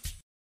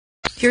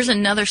 Here's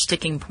another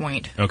sticking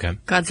point. Okay.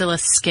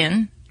 Godzilla's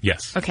skin.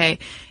 Yes. Okay.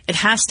 It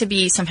has to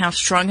be somehow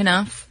strong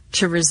enough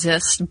to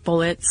resist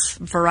bullets,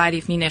 variety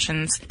of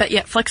munitions, but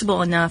yet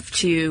flexible enough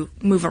to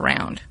move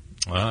around.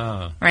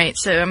 Ah. Right.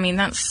 So, I mean,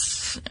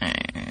 that's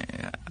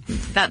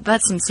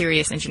some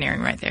serious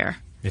engineering right there.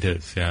 It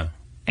is, yeah.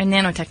 And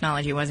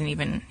nanotechnology wasn't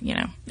even,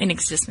 in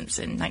existence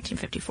in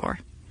 1954.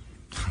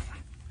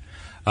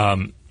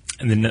 And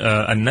then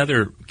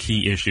another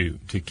key issue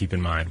to keep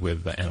in mind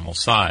with animal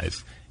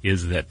size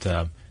is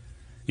that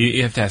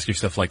you have to ask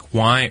yourself, like,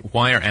 why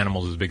are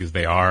animals as big as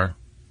they are,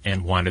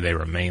 and why do they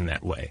remain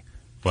that way?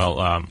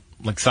 Well,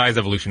 like size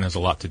evolution has a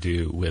lot to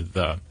do with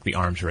the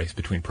arms race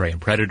between prey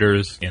and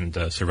predators and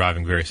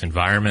surviving various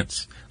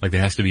environments. Like,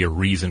 there has to be a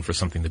reason for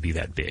something to be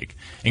that big.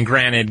 And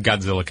granted,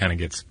 Godzilla kind of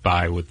gets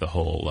by with the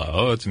whole,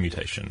 it's a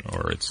mutation,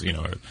 or it's,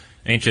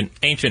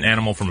 ancient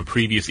animal from a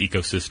previous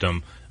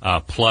ecosystem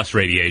plus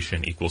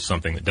radiation equals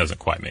something that doesn't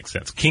quite make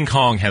sense. King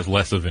Kong has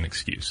less of an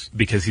excuse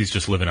because he's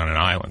just living on an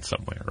island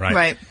somewhere, right?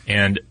 Right.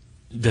 And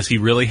does he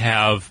really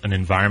have an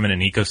environment, an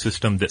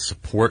ecosystem that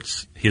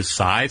supports his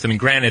size? I mean,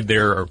 granted,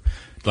 there are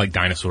like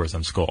dinosaurs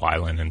on Skull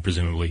Island, and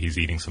presumably he's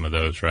eating some of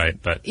those,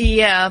 right? But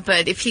yeah,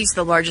 but if he's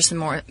the largest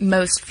and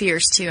most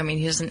fierce too, I mean,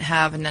 he doesn't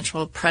have a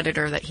natural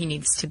predator that he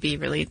needs to be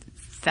really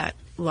that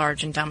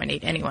large and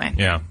dominate anyway.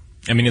 Yeah.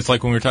 I mean, it's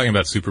like when we were talking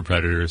about super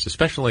predators,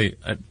 especially,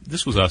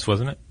 this was us,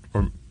 wasn't it?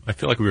 Or I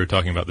feel like we were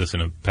talking about this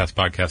in a past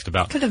podcast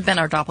about... Could have been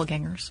our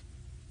doppelgangers.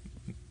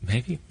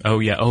 Maybe? Oh,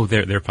 yeah. Oh,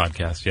 their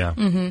podcast, yeah.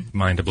 Mm-hmm.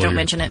 Mind to blow Don't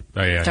mention it.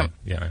 Oh, yeah. Don't.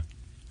 Yeah.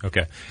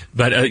 Okay.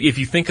 But if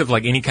you think of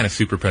like any kind of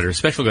super predator,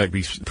 especially like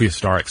these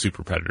prehistoric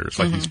super predators,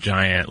 like these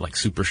giant, like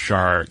super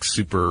sharks,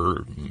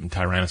 super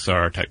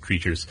tyrannosaur type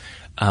creatures,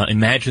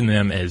 imagine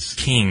them as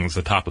kings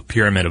atop a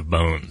pyramid of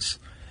bones.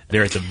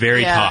 They're at the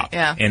very top,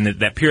 and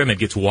that pyramid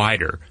gets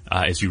wider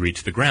as you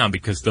reach the ground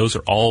because those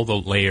are all the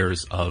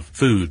layers of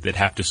food that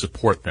have to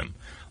support them.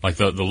 Like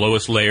the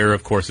lowest layer,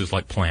 of course, is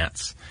like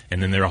plants, and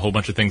then there are a whole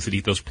bunch of things that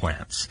eat those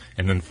plants,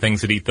 and then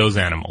things that eat those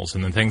animals,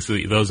 and then things that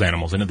eat those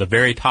animals, and at the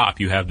very top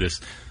you have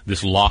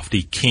this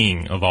lofty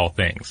king of all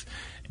things.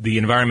 The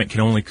environment can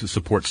only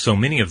support so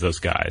many of those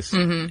guys,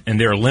 and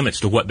there are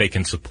limits to what they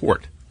can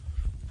support.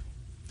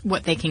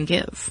 What they can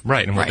give.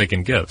 Right, and what they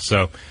can give.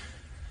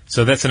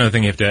 So that's another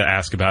thing you have to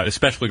ask about,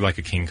 especially like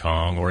a King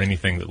Kong or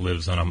anything that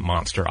lives on a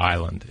monster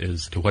island,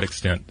 is to what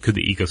extent could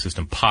the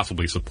ecosystem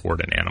possibly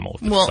support an animal of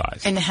this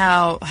size? And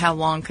how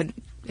long could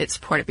it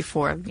support it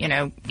before,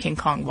 King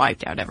Kong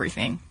wiped out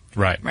everything?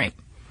 Right. Right.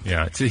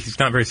 Yeah, he's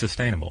not very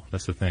sustainable.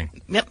 That's the thing.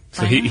 Yep.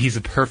 So he's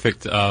a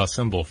perfect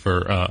symbol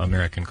for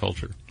American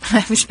culture.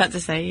 I was about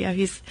to say, yeah,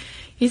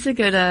 he's a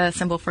good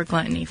symbol for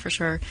gluttony, for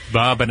sure.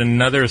 But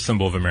another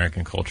symbol of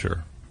American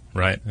culture.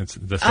 Right? It's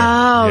the same.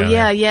 Oh,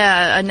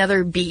 yeah.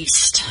 Another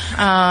beast.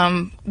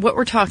 What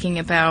we're talking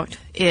about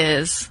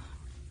is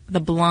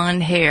the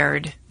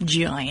blonde-haired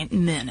giant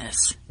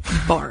menace,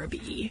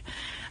 Barbie.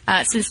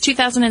 Since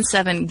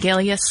 2007,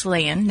 Galia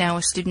Slayan, now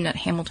a student at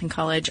Hamilton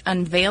College,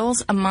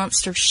 unveils a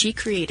monster she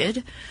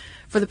created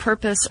for the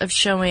purpose of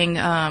showing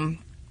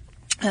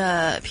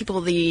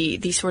people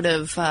the sort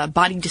of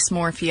body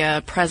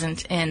dysmorphia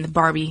present in the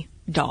Barbie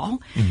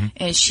doll.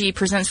 And she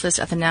presents this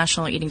at the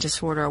National Eating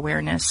Disorder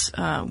Awareness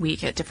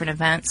Week at different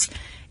events.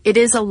 It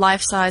is a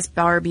life-size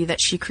Barbie that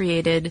she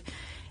created,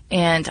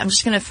 and I'm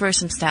just going to throw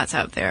some stats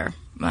out there.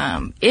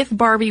 If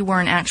Barbie were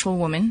an actual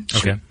woman,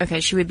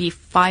 she would be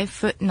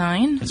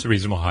 5'9". That's a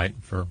reasonable height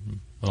for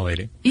a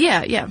lady.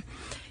 Yeah.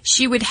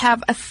 She would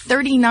have a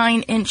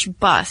 39-inch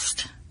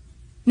bust.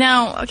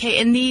 Now,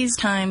 in these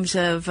times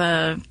of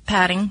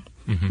padding,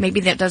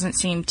 maybe that doesn't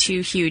seem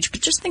too huge,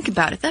 but just think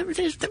about it. That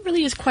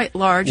really is quite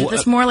large. Well,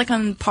 it's more like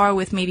on par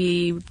with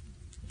maybe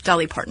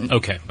Dolly Parton.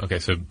 Okay,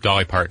 so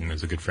Dolly Parton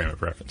is a good frame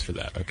of reference for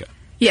that. Okay.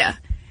 Yeah.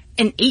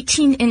 An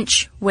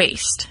 18-inch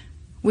waist,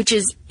 which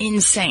is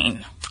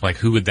insane. Like,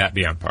 who would that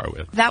be on par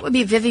with? That would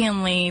be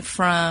Vivien Leigh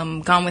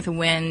from Gone with the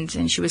Wind,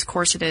 and she was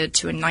corseted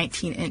to a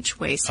 19-inch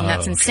waist, and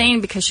that's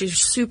insane because she's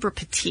super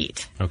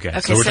petite. Okay,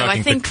 so we're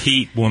talking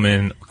petite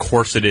woman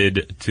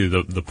corseted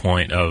to the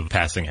point of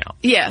passing out.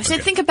 Yeah, so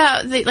think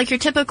about, your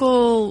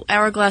typical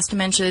hourglass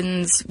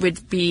dimensions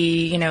would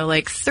be,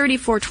 like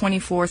 34,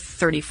 24,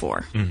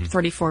 34.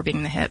 34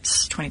 being the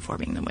hips, 24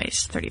 being the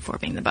waist, 34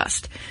 being the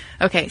bust.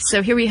 Okay,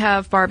 so here we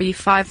have Barbie,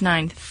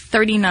 5'9",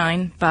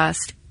 39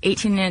 bust,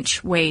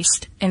 18-inch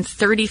waist, and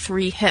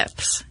 33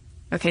 hips.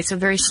 Okay, so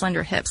very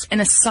slender hips,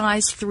 and a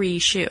size 3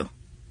 shoe.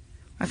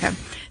 Okay.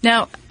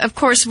 Now, of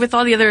course, with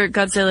all the other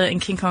Godzilla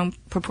and King Kong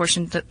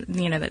proportions, that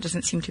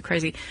doesn't seem too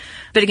crazy.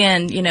 But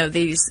again,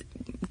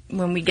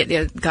 when we get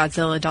the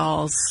Godzilla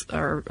dolls,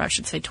 or I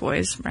should say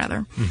toys,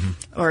 rather,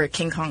 or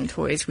King Kong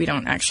toys, we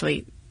don't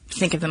actually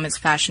think of them as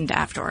fashioned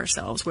after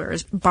ourselves,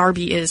 whereas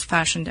Barbie is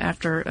fashioned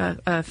after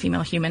a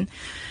female human.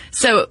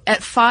 So at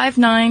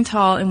 5'9"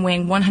 tall and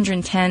weighing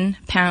 110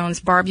 pounds,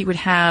 Barbie would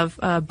have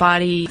a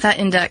body fat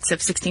index of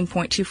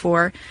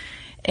 16.24,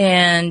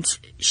 and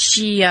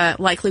she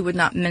likely would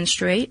not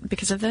menstruate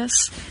because of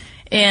this.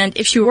 And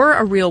if she were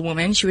a real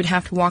woman, she would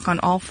have to walk on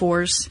all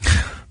fours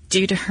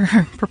due to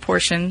her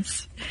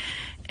proportions.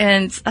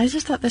 And I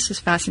just thought this was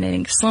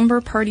fascinating.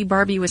 Slumber Party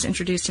Barbie was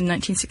introduced in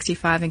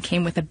 1965 and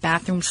came with a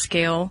bathroom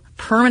scale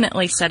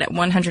permanently set at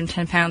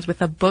 110 pounds with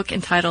a book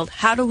entitled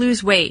How to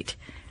Lose Weight,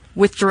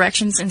 with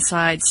directions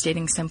inside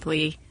stating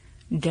simply,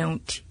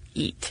 don't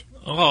eat.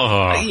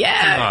 Oh,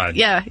 yeah, God.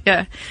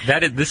 Yeah.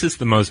 This is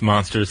the most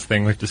monstrous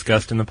thing we've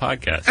discussed in the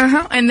podcast.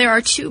 And there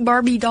are 2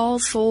 Barbie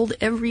dolls sold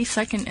every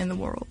second in the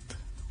world.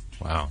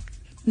 Wow.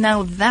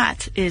 Now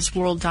that is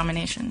world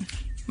domination,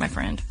 my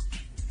friend.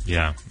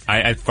 Yeah.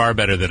 I far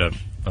better that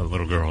a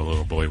little girl or a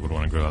little boy would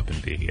want to grow up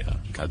and be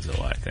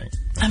Godzilla, I think.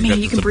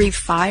 You can breathe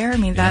fire.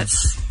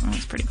 That's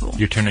pretty cool.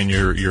 You're turning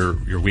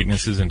your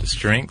weaknesses into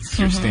strengths.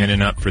 You're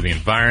standing up for the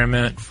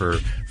environment,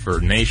 for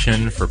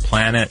nation, for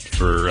planet,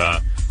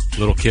 for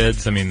little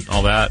kids.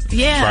 All that.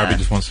 Yeah. Barbie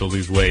just wants to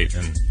lose weight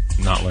and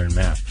not learn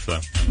math. So.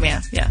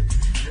 Yeah.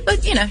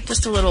 But,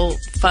 just a little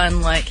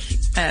fun,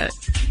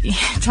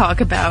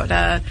 talk about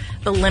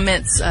the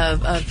limits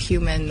of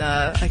human,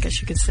 I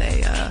guess you could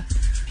say,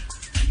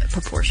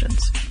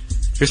 proportions.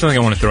 Here's something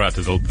I want to throw out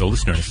to the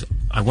listeners.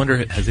 I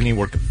wonder, has any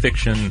work of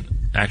fiction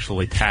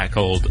actually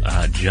tackled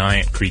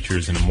giant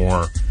creatures in a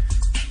more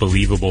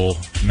believable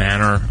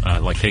manner,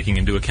 like taking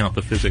into account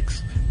the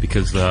physics?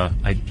 Because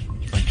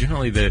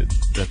generally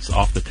that's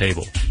off the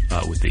table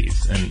with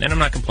these. And I'm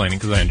not complaining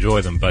because I enjoy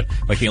them, but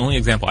the only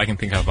example I can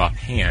think of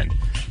offhand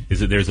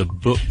is that there's a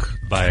book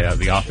by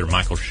the author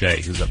Michael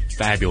Shea, who's a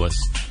fabulous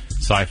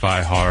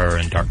sci-fi, horror,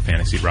 and dark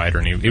fantasy writer,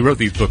 and he wrote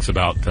these books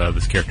about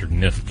this character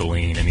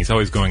Niftaline, and he's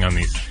always going on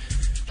these,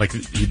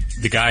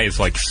 the guy is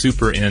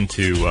super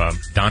into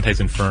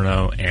Dante's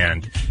Inferno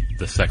and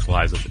the sex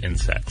lives of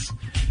insects.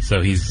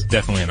 So he's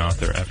definitely an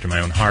author after my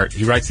own heart.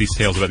 He writes these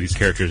tales about these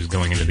characters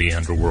going into the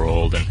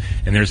underworld,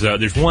 and there's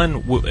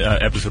one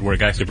episode where a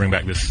guy has to bring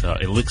back this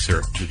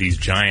elixir that these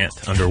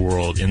giant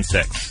underworld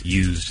insects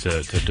use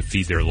to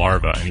feed their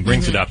larvae, and he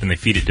brings it up, and they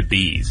feed it to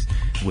bees.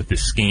 With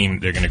this scheme,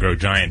 they're going to grow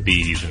giant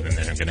bees, and then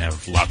they're going to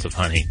have lots of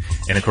honey.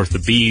 And of course, the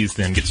bees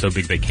then get so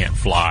big they can't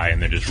fly,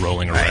 and they're just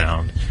rolling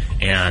around.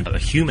 And a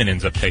human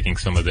ends up taking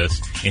some of this,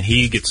 and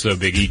he gets so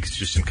big he's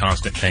just in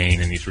constant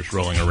pain, and he's just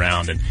rolling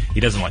around, and he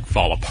doesn't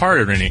fall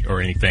apart or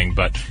anything,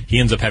 but he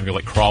ends up having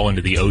to crawl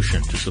into the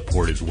ocean to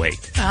support his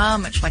weight.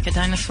 Much like a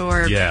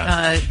dinosaur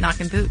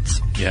knocking boots.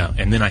 Yeah,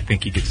 and then I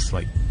think he gets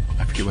I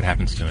forget what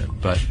happens to him.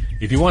 But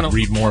if you want to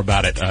read more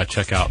about it,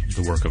 check out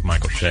the work of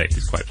Michael Shea.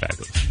 He's quite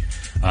fabulous.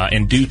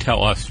 And do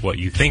tell us what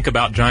you think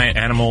about giant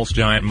animals,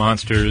 giant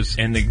monsters,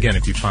 and again,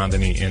 if you find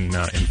any in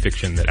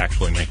fiction that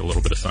actually make a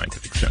little bit of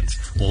scientific sense,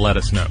 let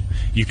us know.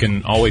 You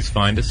can always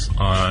find us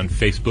on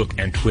Facebook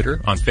and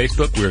Twitter. On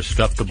Facebook, we're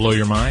Stuff to Blow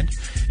Your Mind,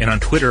 and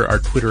on Twitter, our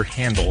Twitter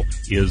handle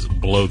is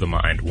Blow the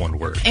Mind, one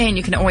word. And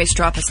you can always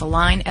drop us a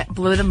line at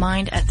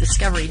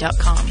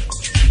blowthemind@discovery.com.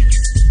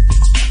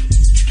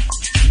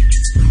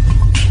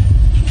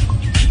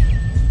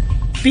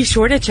 Be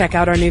sure to check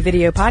out our new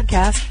video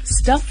podcast,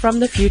 Stuff from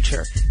the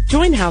Future.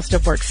 Join How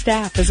Stuff Works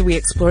staff as we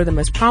explore the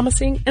most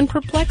promising and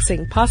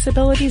perplexing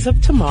possibilities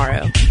of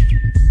tomorrow.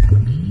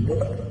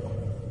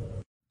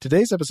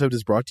 Today's episode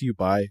is brought to you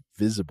by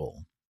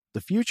Visible.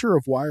 The future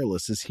of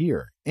wireless is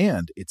here,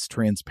 and it's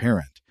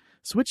transparent.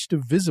 Switch to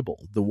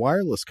Visible, the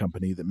wireless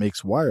company that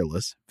makes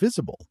wireless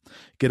visible.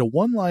 Get a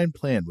one-line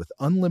plan with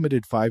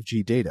unlimited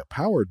 5G data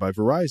powered by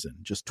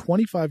Verizon, just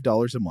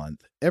 $25 a month,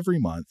 every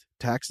month,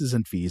 taxes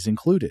and fees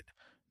included.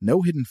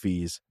 No hidden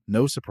fees,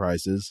 no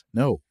surprises,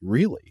 no,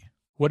 really.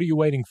 What are you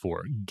waiting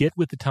for? Get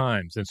with the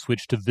times and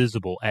switch to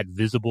Visible at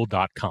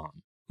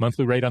Visible.com.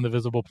 Monthly rate on the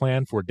Visible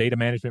plan for data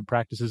management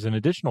practices and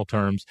additional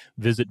terms,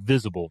 visit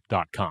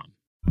Visible.com.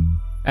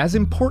 As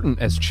important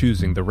as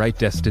choosing the right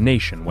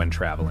destination when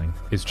traveling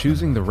is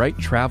choosing the right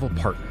travel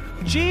partner.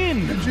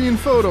 Eugene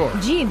Fodor.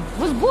 Gene,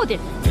 was good.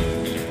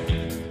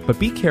 But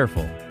be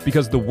careful,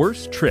 because the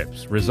worst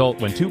trips result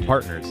when two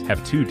partners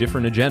have two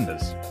different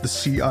agendas. The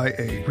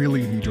CIA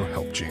really need your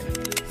help, Gene.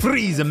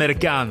 Freeze,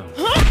 Americano.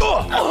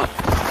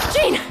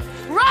 Gene,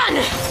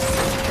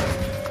 run!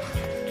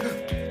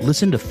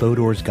 Listen to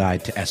Fodor's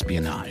Guide to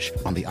Espionage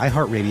on the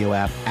iHeartRadio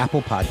app,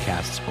 Apple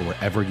Podcasts, or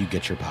wherever you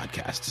get your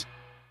podcasts.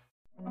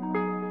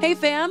 Hey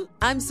fam,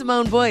 I'm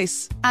Simone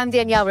Boyce. I'm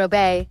Danielle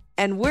Robay.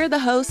 And we're the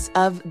hosts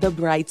of The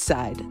Bright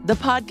Side, the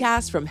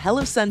podcast from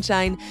Hello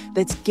Sunshine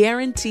that's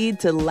guaranteed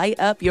to light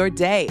up your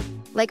day.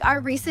 Like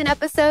our recent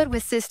episode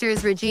with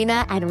sisters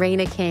Regina and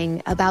Raina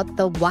King about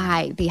the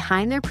why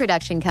behind their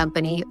production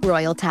company,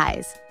 Royal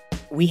Ties.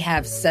 We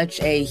have such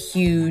a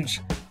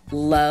huge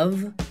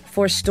love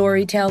for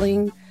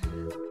storytelling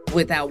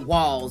without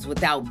walls,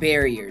 without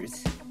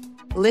barriers.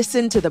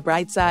 Listen to The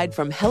Bright Side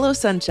from Hello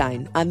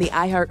Sunshine on the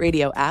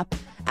iHeartRadio app,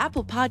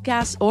 Apple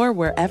Podcasts, or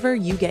wherever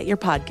you get your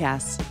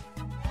podcasts.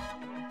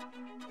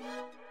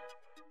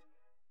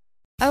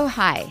 Oh,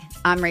 hi,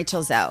 I'm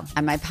Rachel Zoe,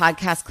 and my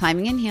podcast,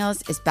 Climbing in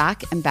Heels, is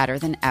back and better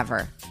than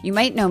ever. You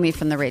might know me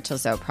from the Rachel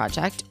Zoe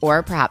Project,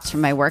 or perhaps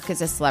from my work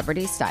as a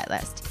celebrity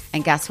stylist.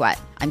 And guess what?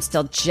 I'm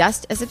still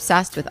just as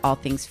obsessed with all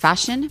things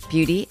fashion,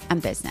 beauty, and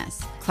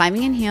business.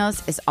 Climbing in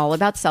Heels is all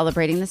about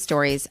celebrating the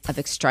stories of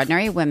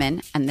extraordinary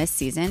women, and this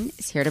season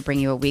is here to bring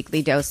you a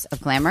weekly dose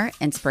of glamour,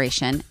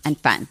 inspiration, and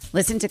fun.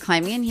 Listen to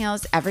Climbing in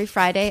Heels every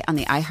Friday on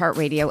the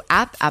iHeartRadio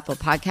app, Apple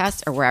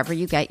Podcasts, or wherever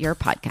you get your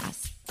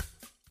podcasts.